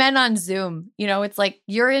 It's like men on Zoom. You know, it's like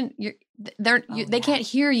they can't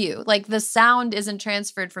hear you. Like the sound isn't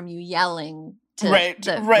transferred from you yelling to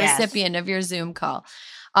the recipient of your Zoom call.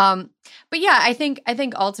 But yeah, I think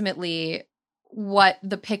ultimately what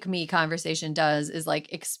the pick me conversation does is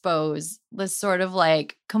like expose this sort of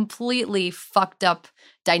like completely fucked up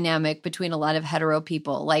dynamic between a lot of hetero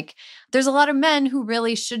people. Like there's a lot of men who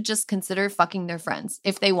really should just consider fucking their friends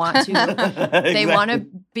if they want to. They want to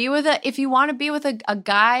be with if you want to be with a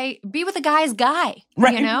guy, be with a guy's guy,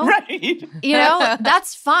 right, you know? Right. You know,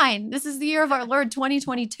 that's fine. This is the year of our Lord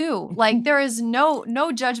 2022. Like there is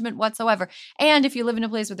no judgment whatsoever. And if you live in a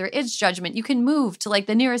place where there is judgment, you can move to like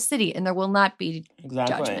the nearest city and there will not be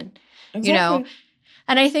judgment, you know?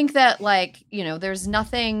 And I think that like, you know, there's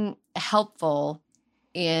nothing helpful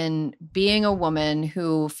in being a woman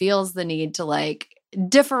who feels the need to like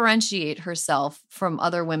differentiate herself from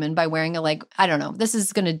other women by wearing a like, I don't know, this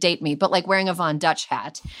is going to date me, but like wearing a Von Dutch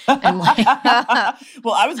hat. And like,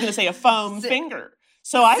 well, I was going to say a foam finger.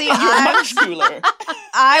 So I think you're much cooler.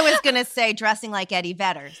 I was going to say dressing like Eddie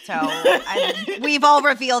Vedder. So we've all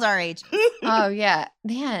revealed our age. Oh, yeah.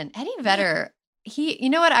 Man, Eddie Vedder, you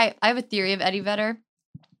know what? I have a theory of Eddie Vedder.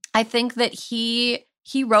 I think that he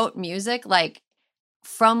wrote music like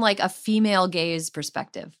from like a female gaze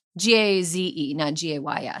perspective. Gaze, not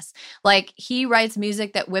gays. Like he writes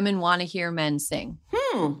music that women want to hear men sing.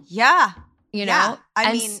 Yeah. You know?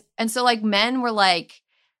 I mean, and so like men were like,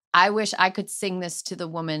 I wish I could sing this to the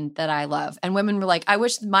woman that I love. And women were like, I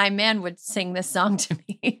wish my man would sing this song to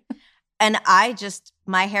me. And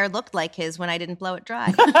my hair looked like his when I didn't blow it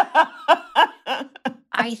dry.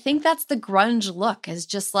 I think that's the grunge look, is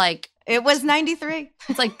just like. It was 93.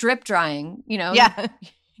 It's like drip drying, Yeah.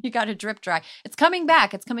 You got to drip dry. It's coming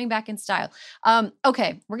back. It's coming back in style.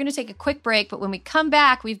 Okay, we're going to take a quick break. But when we come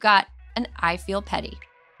back, we've got an I Feel Petty.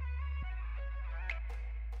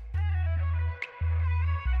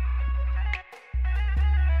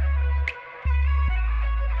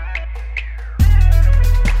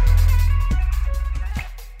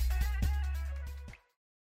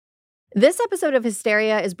 This episode of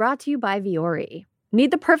Hysteria is brought to you by Vuori.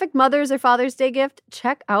 Need the perfect Mother's or Father's Day gift?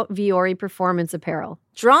 Check out Vuori Performance Apparel.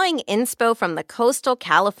 Drawing inspo from the coastal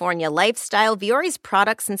California lifestyle, Vuori's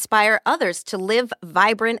products inspire others to live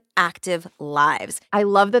vibrant, active lives. I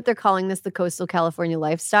love that they're calling this the coastal California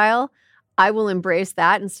lifestyle. I will embrace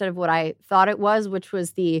that instead of what I thought it was, which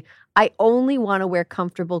was the I only want to wear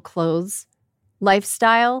comfortable clothes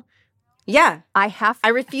lifestyle. Yeah. I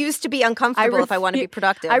refuse to be uncomfortable if I want to be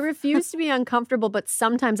productive. I refuse to be uncomfortable, but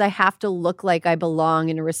sometimes I have to look like I belong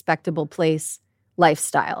in a respectable place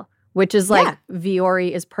lifestyle, which is like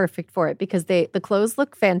Vuori is perfect for it because the clothes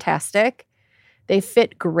look fantastic. They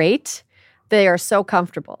fit great. They are so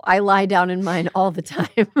comfortable. I lie down in mine all the time.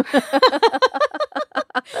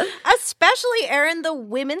 Especially, Erin, the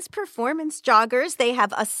women's performance joggers. They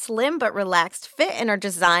have a slim but relaxed fit and are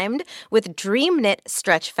designed with dream knit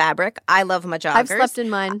stretch fabric. I love my joggers. I've slept in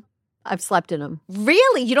mine. I've slept in them.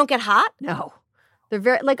 Really? You don't get hot? No. They're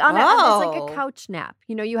very, like, it's like a couch nap.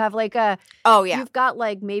 You have like you've got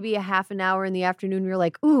like maybe a half an hour in the afternoon. You're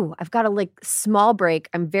like, ooh, I've got a like small break.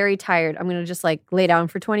 I'm very tired. I'm going to just like lay down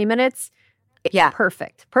for 20 minutes. Yeah.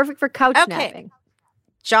 Perfect. Perfect for couch napping.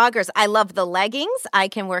 Joggers. I love the leggings. I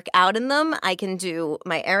can work out in them. I can do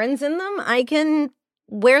my errands in them. I can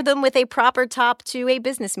wear them with a proper top to a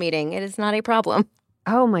business meeting. It is not a problem.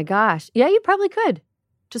 Oh my gosh. Yeah, you probably could.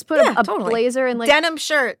 Just put a blazer and like denim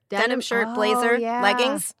shirt, blazer,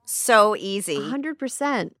 leggings. So easy.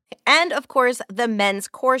 100%. And of course, the men's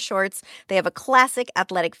core shorts. They have a classic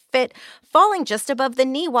athletic fit, falling just above the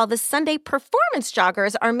knee, while the Sunday performance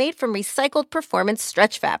joggers are made from recycled performance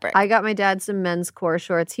stretch fabric. I got my dad some men's core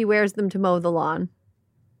shorts. He wears them to mow the lawn.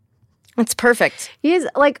 It's perfect. He's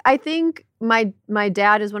like, I think my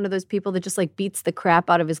dad is one of those people that just like beats the crap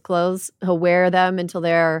out of his clothes. He'll wear them until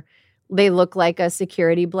they look like a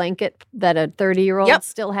security blanket that a 30-year-old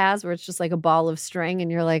still has, where it's just like a ball of string,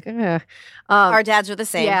 and you're like, ugh. Our dads are the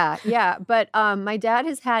same. Yeah. But my dad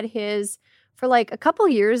has had his for like a couple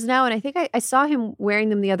years now, and I think I saw him wearing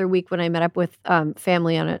them the other week when I met up with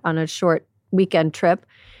family on a short weekend trip,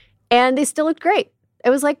 and they still looked great. It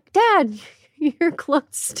was like, Dad, your clothes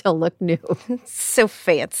still look new. So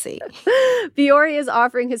fancy. Vuori is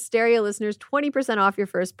offering Hysteria listeners 20% off your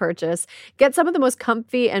first purchase. Get some of the most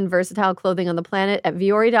comfy and versatile clothing on the planet at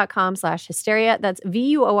vuori.com/hysteria. That's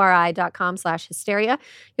VUORI.com/hysteria.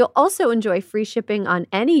 You'll also enjoy free shipping on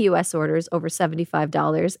any U.S. orders over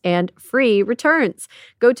 $75 and free returns.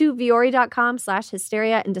 Go to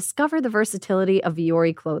vuori.com/hysteria and discover the versatility of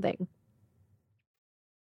Vuori clothing.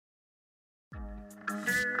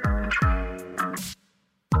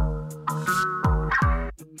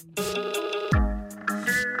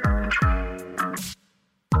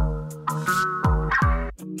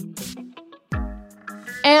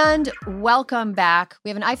 And welcome back. We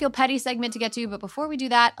have an I Feel Petty segment to get to, but before we do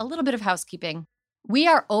that, a little bit of housekeeping. We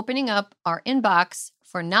are opening up our inbox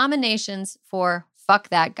for nominations for Fuck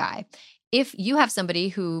That Guy. If you have somebody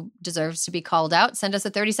who deserves to be called out, send us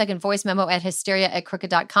a 30-second voice memo at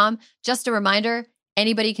hysteria@crooked.com. Just a reminder,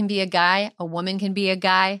 anybody can be a guy woman can be a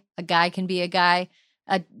guy can be a guy,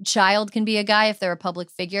 a child can be a guy if they're a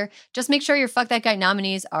public figure. Just make sure your Fuck That Guy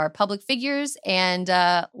nominees are public figures and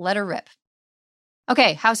let her rip.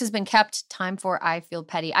 Okay, house has been kept. Time for I Feel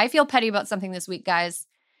Petty. I feel petty about something this week, guys.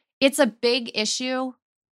 It's a big issue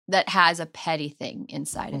that has a petty thing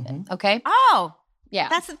inside of it, okay? Oh, yeah.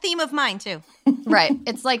 That's the theme of mine, too. Right.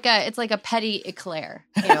 It's like a petty eclair.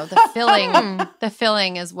 The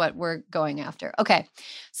filling is what we're going after. Okay.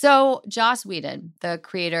 So Joss Whedon, the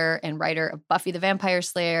creator and writer of Buffy the Vampire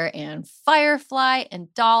Slayer and Firefly and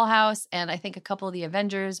Dollhouse, and I think a couple of the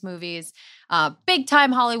Avengers movies, big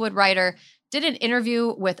time Hollywood writer, did an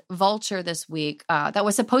interview with Vulture this week that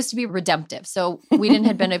was supposed to be redemptive. So Whedon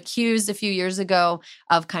had been accused a few years ago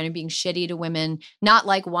of kind of being shitty to women, not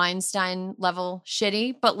like Weinstein level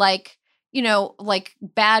shitty, but like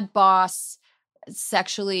bad boss,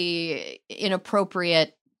 sexually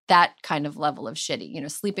inappropriate, that kind of level of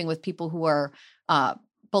shitty, sleeping with people who are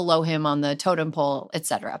below him on the totem pole,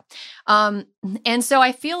 etc. And so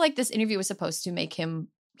I feel like this interview was supposed to make him,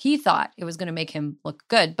 he thought it was going to make him look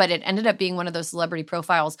good, but it ended up being one of those celebrity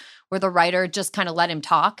profiles where the writer just kind of let him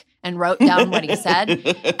talk and wrote down what he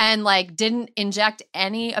said and like didn't inject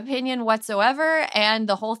any opinion whatsoever. And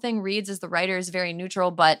the whole thing reads as the writer is very neutral,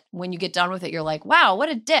 but when you get done with it, you're like, wow, what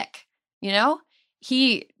a dick, you know?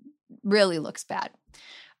 He really looks bad.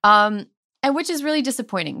 And which is really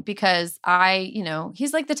disappointing because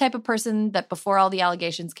he's like the type of person that before all the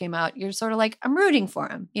allegations came out, you're sort of like, I'm rooting for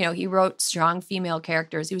him. You know, he wrote strong female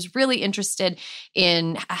characters. He was really interested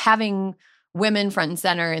in having women front and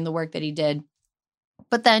center in the work that he did.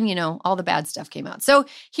 But then, you know, all the bad stuff came out. So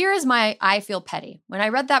here is my I feel petty. When I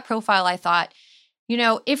read that profile, I thought, you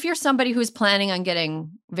know, if you're somebody who's planning on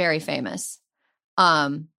getting very famous,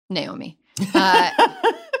 Naomi,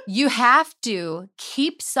 you have to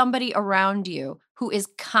keep somebody around you who is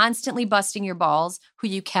constantly busting your balls, who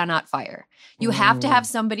you cannot fire. You have to have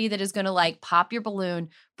somebody that is going to like pop your balloon,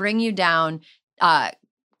 bring you down,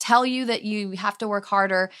 tell you that you have to work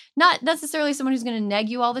harder. Not necessarily someone who's going to neg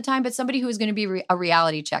you all the time, but somebody who is going to be a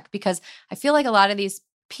reality check. Because I feel like a lot of these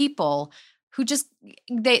people who just,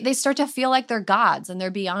 they start to feel like they're gods and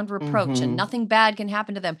they're beyond reproach and nothing bad can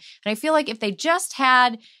happen to them. And I feel like if they just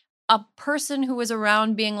had a person who was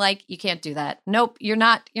around being like, you can't do that. Nope, you're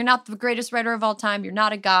not the greatest writer of all time. You're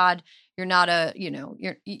not a god. You're not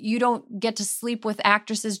you don't get to sleep with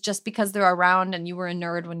actresses just because they're around and you were a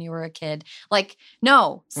nerd when you were a kid. Like,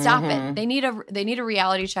 no, stop it. They need a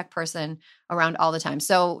reality check person around all the time.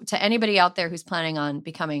 So to anybody out there who's planning on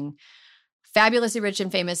becoming fabulously rich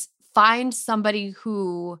and famous, find somebody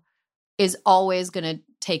who is always going to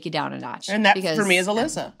take you down a notch. And that for me is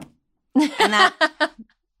Alyssa. And that...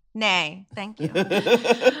 Nay, thank you.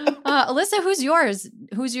 Alyssa, who's yours?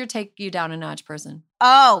 Who's your take you down a notch person?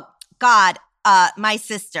 Oh, God. My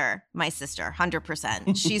sister,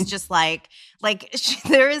 100%. She's just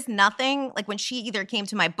there is nothing, like when she either came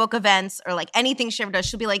to my book events or like anything she ever does,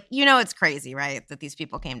 she'll be like, you know, it's crazy, right? That these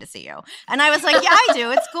people came to see you. And I was like, yeah, I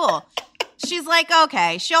do. It's cool. She's like,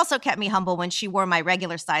 okay. She also kept me humble when she wore my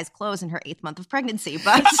regular size clothes in her 8th month of pregnancy,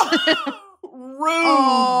 but... Rude.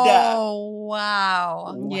 Oh,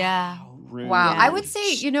 wow. Yeah. Rude. Wow. Yeah. I would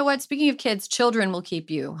say, you know what? Speaking of kids, children will keep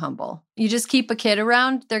you humble. You just keep a kid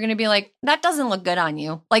around, they're going to be like, that doesn't look good on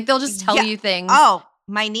you. Like, they'll just tell you things. Oh,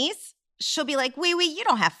 my niece, she'll be like, wee, you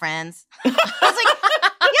don't have friends. I was like,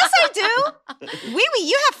 yes, I do. Wee,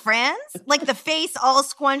 you have friends? Like the face all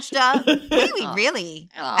squunched up. Wee, really?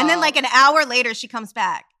 Oh. And then like an hour later, she comes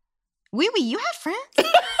back. Wee, you have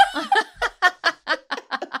friends?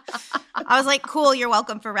 I was like, cool, you're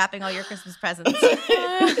welcome for wrapping all your Christmas presents.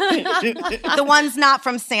 The ones not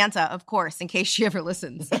from Santa, of course, in case she ever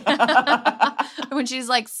listens. When she's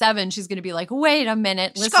like 7, she's going to be like, wait a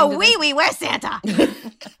minute. She go, wee, where's Santa?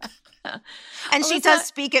 And she Alyssa, does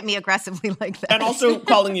speak at me aggressively like that. And also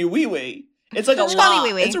calling you wee. It's like a She called lot.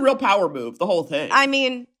 me wee-wee. It's a real power move, the whole thing. I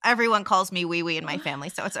mean, everyone calls me wee in my family,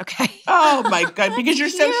 so it's okay. Oh my God, because you're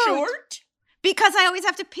so short? Because I always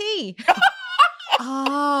have to pee.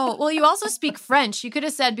 Oh, well, you also speak French. You could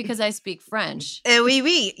have said because I speak French.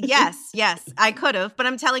 Oui. Yes, I could have, but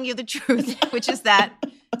I'm telling you the truth, which is that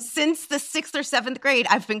since the 6th or 7th grade,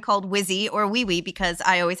 I've been called Wizzy or Wee because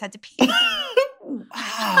I always had to pee.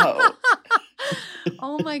 Wow.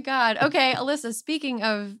 Oh my God. Okay, Alyssa, speaking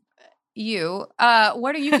of you,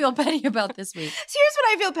 what do you feel petty about this week? So here's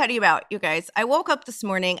what I feel petty about, you guys. I woke up this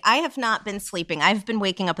morning. I have not been sleeping. I've been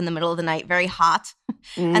waking up in the middle of the night very hot,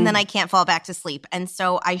 and then I can't fall back to sleep. And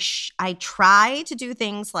so I try to do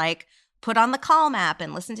things like put on the Calm app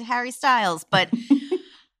and listen to Harry Styles, but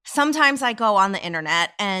sometimes I go on the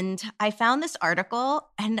internet and I found this article,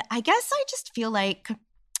 and I guess I just feel like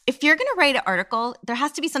if you're going to write an article, there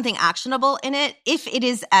has to be something actionable in it if it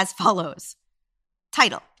is as follows.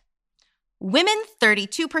 Title: Women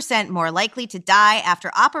 32% more likely to die after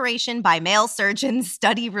operation by male surgeon,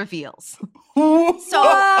 study reveals. So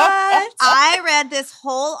I read this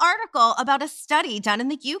whole article about a study done in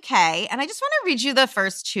the UK, and I just want to read you the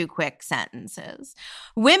first 2 quick sentences.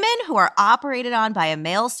 Women who are operated on by a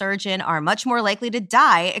male surgeon are much more likely to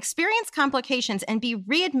die, experience complications, and be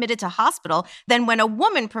readmitted to hospital than when a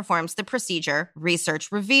woman performs the procedure,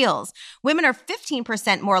 research reveals. Women are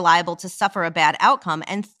 15% more liable to suffer a bad outcome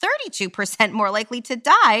and 32% more likely to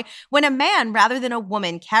die when a man rather than a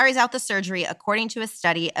woman carries out the surgery, according to a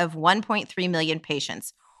study of 1.3 million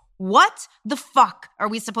patients. What the fuck are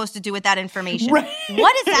we supposed to do with that information? Right.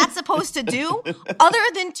 What is that supposed to do other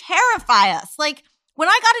than terrify us? Like, when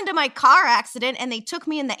I got into my car accident and they took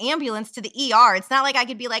me in the ambulance to the ER, it's not like I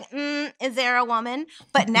could be like, is there a woman?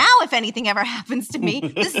 But now if anything ever happens to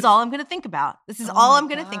me, this is all I'm going to think about. This is all I'm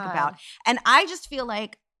going to think about. And I just feel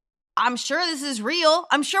like, I'm sure this is real.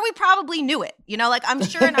 I'm sure we probably knew it. You know, like I'm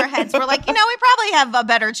sure in our heads we're like, we probably have a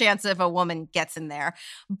better chance if a woman gets in there.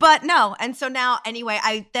 But no. And so now, anyway,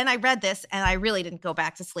 I read this and I really didn't go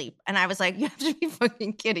back to sleep. And I was like, you have to be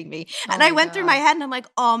fucking kidding me. And I went through my head and I'm like,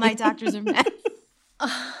 all my doctors are men.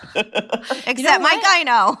 Except my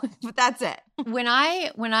gyno. But that's it. When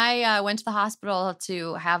I went to the hospital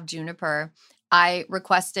to have Juniper, I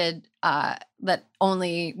requested that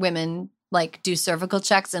only women like do cervical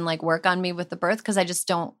checks and like work on me with the birth because I just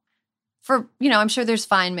don't I'm sure there's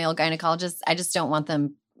fine male gynecologists. I just don't want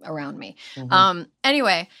them around me. Mm-hmm.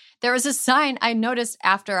 Anyway, there was a sign I noticed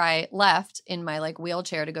after I left in my like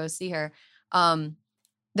wheelchair to go see her.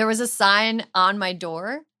 There was a sign on my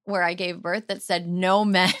door where I gave birth that said no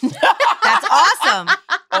men. That's awesome.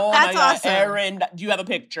 Oh that's my God, awesome. Erin, do you have a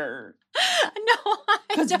picture? No,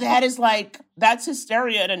 because that is that's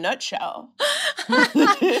hysteria in a nutshell.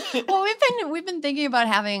 Well, we've been thinking about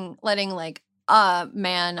letting like a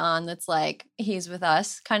man on that's like he's with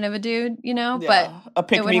us kind of a dude, Yeah. But a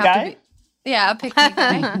pick me guy. A pick me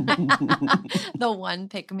guy. The one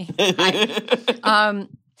pick me guy.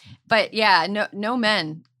 But yeah, no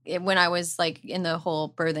men when I was like in the whole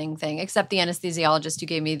birthing thing, except the anesthesiologist who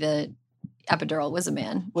gave me the epidural was a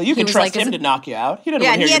man. Well, you can trust him to knock you out. He didn't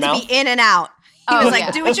want to hear your mouth. He had to be in and out. He was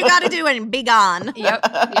like, do what you got to do and be gone.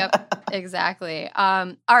 Yep, exactly.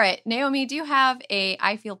 All right, Naomi, do you have a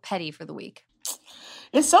I feel petty for the week?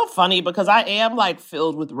 It's so funny because I am like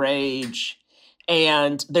filled with rage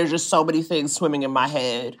and there's just so many things swimming in my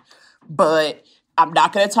head. But I'm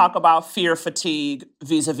not going to talk about fear fatigue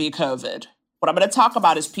vis-a-vis COVID. What I'm going to talk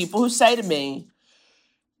about is people who say to me,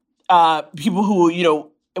 people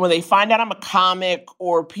who, when they find out I'm a comic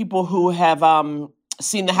or people who have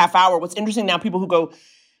seen the half hour, what's interesting now, people who go,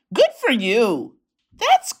 good for you.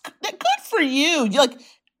 That's good for you.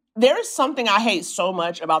 There is something I hate so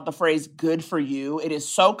much about the phrase good for you. It is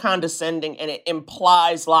so condescending and it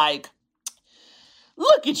implies like,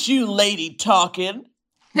 look at you, lady talking.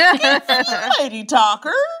 Good for you, lady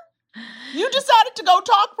talker. You decided to go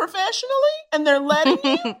talk professionally and they're letting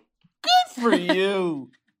you? Good for you.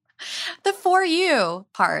 The for you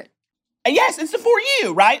part. Yes, it's the for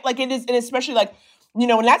you, right? Like it is, and especially like,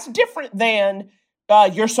 and that's different than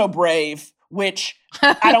you're so brave, which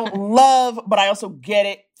I don't love, but I also get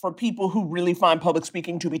it for people who really find public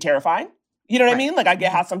speaking to be terrifying. You know what I mean? Like I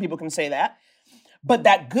get how some people can say that. But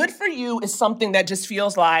that good for you is something that just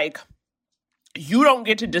feels like you don't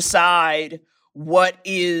get to decide what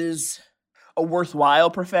is a worthwhile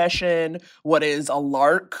profession, what is a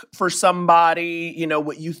lark for somebody,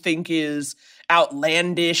 what you think is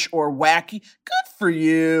outlandish or wacky. Good for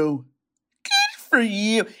you. Good for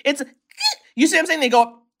you. You see what I'm saying? They go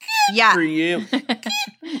up, good for you.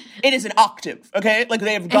 It is an octave, okay? Like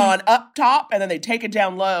they have gone up top and then they take it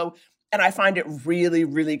down low. And I find it really,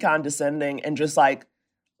 really condescending and just like,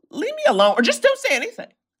 leave me alone or just don't say anything.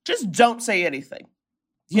 Just don't say anything.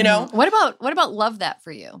 What about love that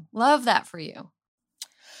for you? Love that for you.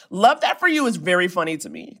 Love that for you is very funny to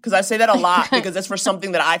me because I say that a lot because it's for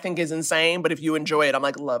something that I think is insane. But if you enjoy it, I'm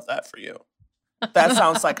like, love that for you. That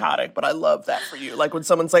sounds psychotic, but I love that for you. Like when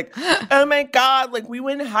someone's like, oh my God, like we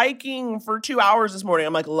went hiking for 2 hours this morning.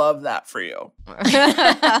 I'm like, love that for you.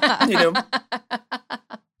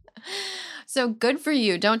 So good for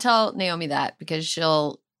you. Don't tell Naomi that because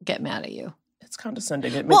she'll get mad at you. It's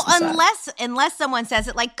condescending. It makes me sad. Unless someone says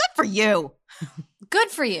it like, good for you. Good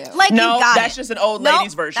for you. Like no, you got that's just an old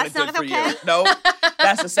lady's version of good for you. No,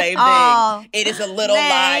 that's the same thing. It is a little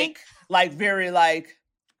like very like,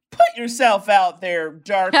 put yourself out there,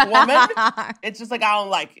 dark woman. It's just like, I don't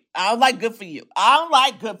like it. I don't like good for you. I don't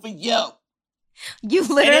like good for you. You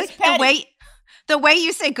literally, the way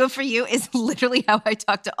you say good for you is literally how I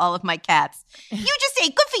talk to all of my cats. You just say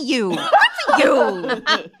good for you. Good for you.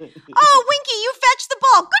 Oh, Winky, you fetched the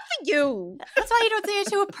ball. Good for you. That's why you don't say it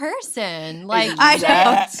to a person. Like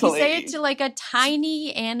exactly. You say it to like a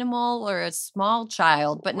tiny animal or a small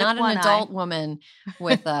child, but not an adult woman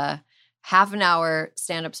with a half an hour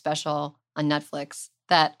stand-up special on Netflix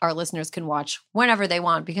that our listeners can watch whenever they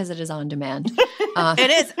want because it is on demand.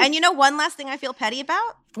 It is. And one last thing I feel petty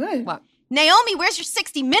about? What? Naomi, where's your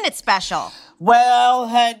 60-minute special? Well,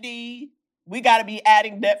 honey, we got to be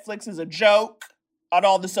adding Netflix as a joke on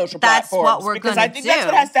all the social platforms. That's what we're going to do. Because I think that's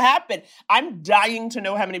what has to happen. I'm dying to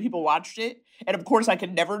know how many people watched it. And of course, I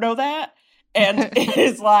can never know that. And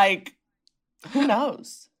it's like, who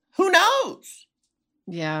knows? Who knows?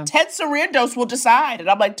 Yeah. Ted Sarandos will decide. And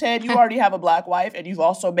I'm like, Ted, you already have a black wife and you've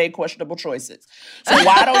also made questionable choices. So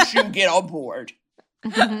why don't you get on board?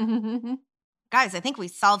 Guys, I think we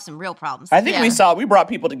solved some real problems. I think we brought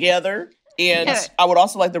people together. And I would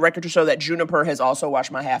also like the record to show that Juniper has also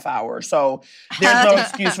watched my half hour. So there's no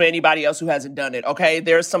excuse for anybody else who hasn't done it, okay?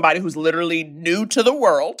 There's somebody who's literally new to the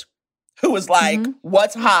world who was like,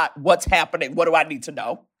 what's hot? What's happening? What do I need to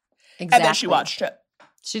know? Exactly. And then she watched it.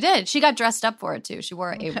 She did. She got dressed up for it, too. She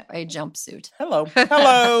wore a jumpsuit. Hello.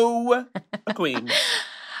 Hello, a queen.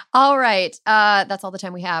 All right. That's all the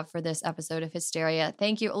time we have for this episode of Hysteria.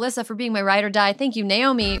 Thank you, Alyssa, for being my ride or die. Thank you,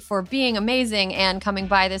 Naomi, for being amazing and coming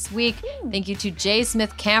by this week. Thank you to J.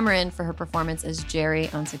 Smith Cameron for her performance as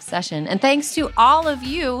Gerri on Succession. And thanks to all of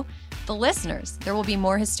you, the listeners. There will be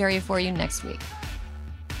more Hysteria for you next week.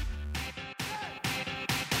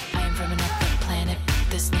 I am from another planet.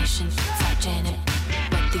 This nation, fuck Janet.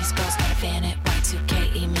 But these girls gotta fan it.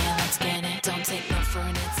 Y2K, email and scan it. Don't take no for an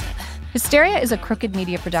answer. Hysteria is a Crooked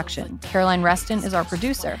Media production. Caroline Reston is our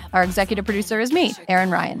producer. Our executive producer is me,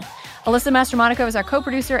 Erin Ryan. Alyssa Mastromonaco is our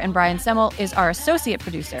co-producer, and Brian Semmel is our associate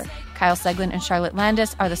producer. Kyle Seglin and Charlotte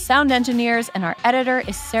Landis are the sound engineers, and our editor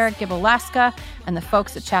is Sarah Gibalaska and the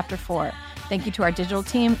folks at Chapter 4. Thank you to our digital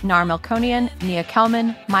team, Nar Melkonian, Nia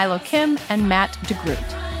Kelman, Milo Kim, and Matt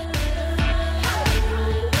DeGroot.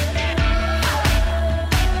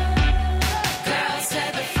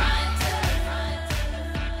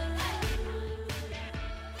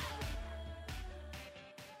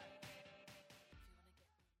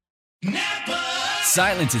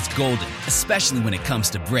 Silence is golden, especially when it comes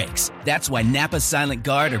to brakes. That's why Napa Silent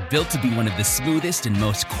Guard are built to be one of the smoothest and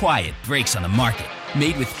most quiet brakes on the market.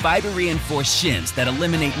 Made with fiber-reinforced shims that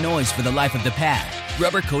eliminate noise for the life of the pad,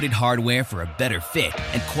 rubber-coated hardware for a better fit,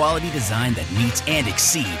 and quality design that meets and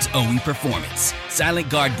exceeds OE performance. Silent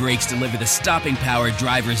Guard brakes deliver the stopping power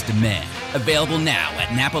drivers demand. Available now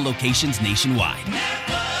at Napa locations nationwide.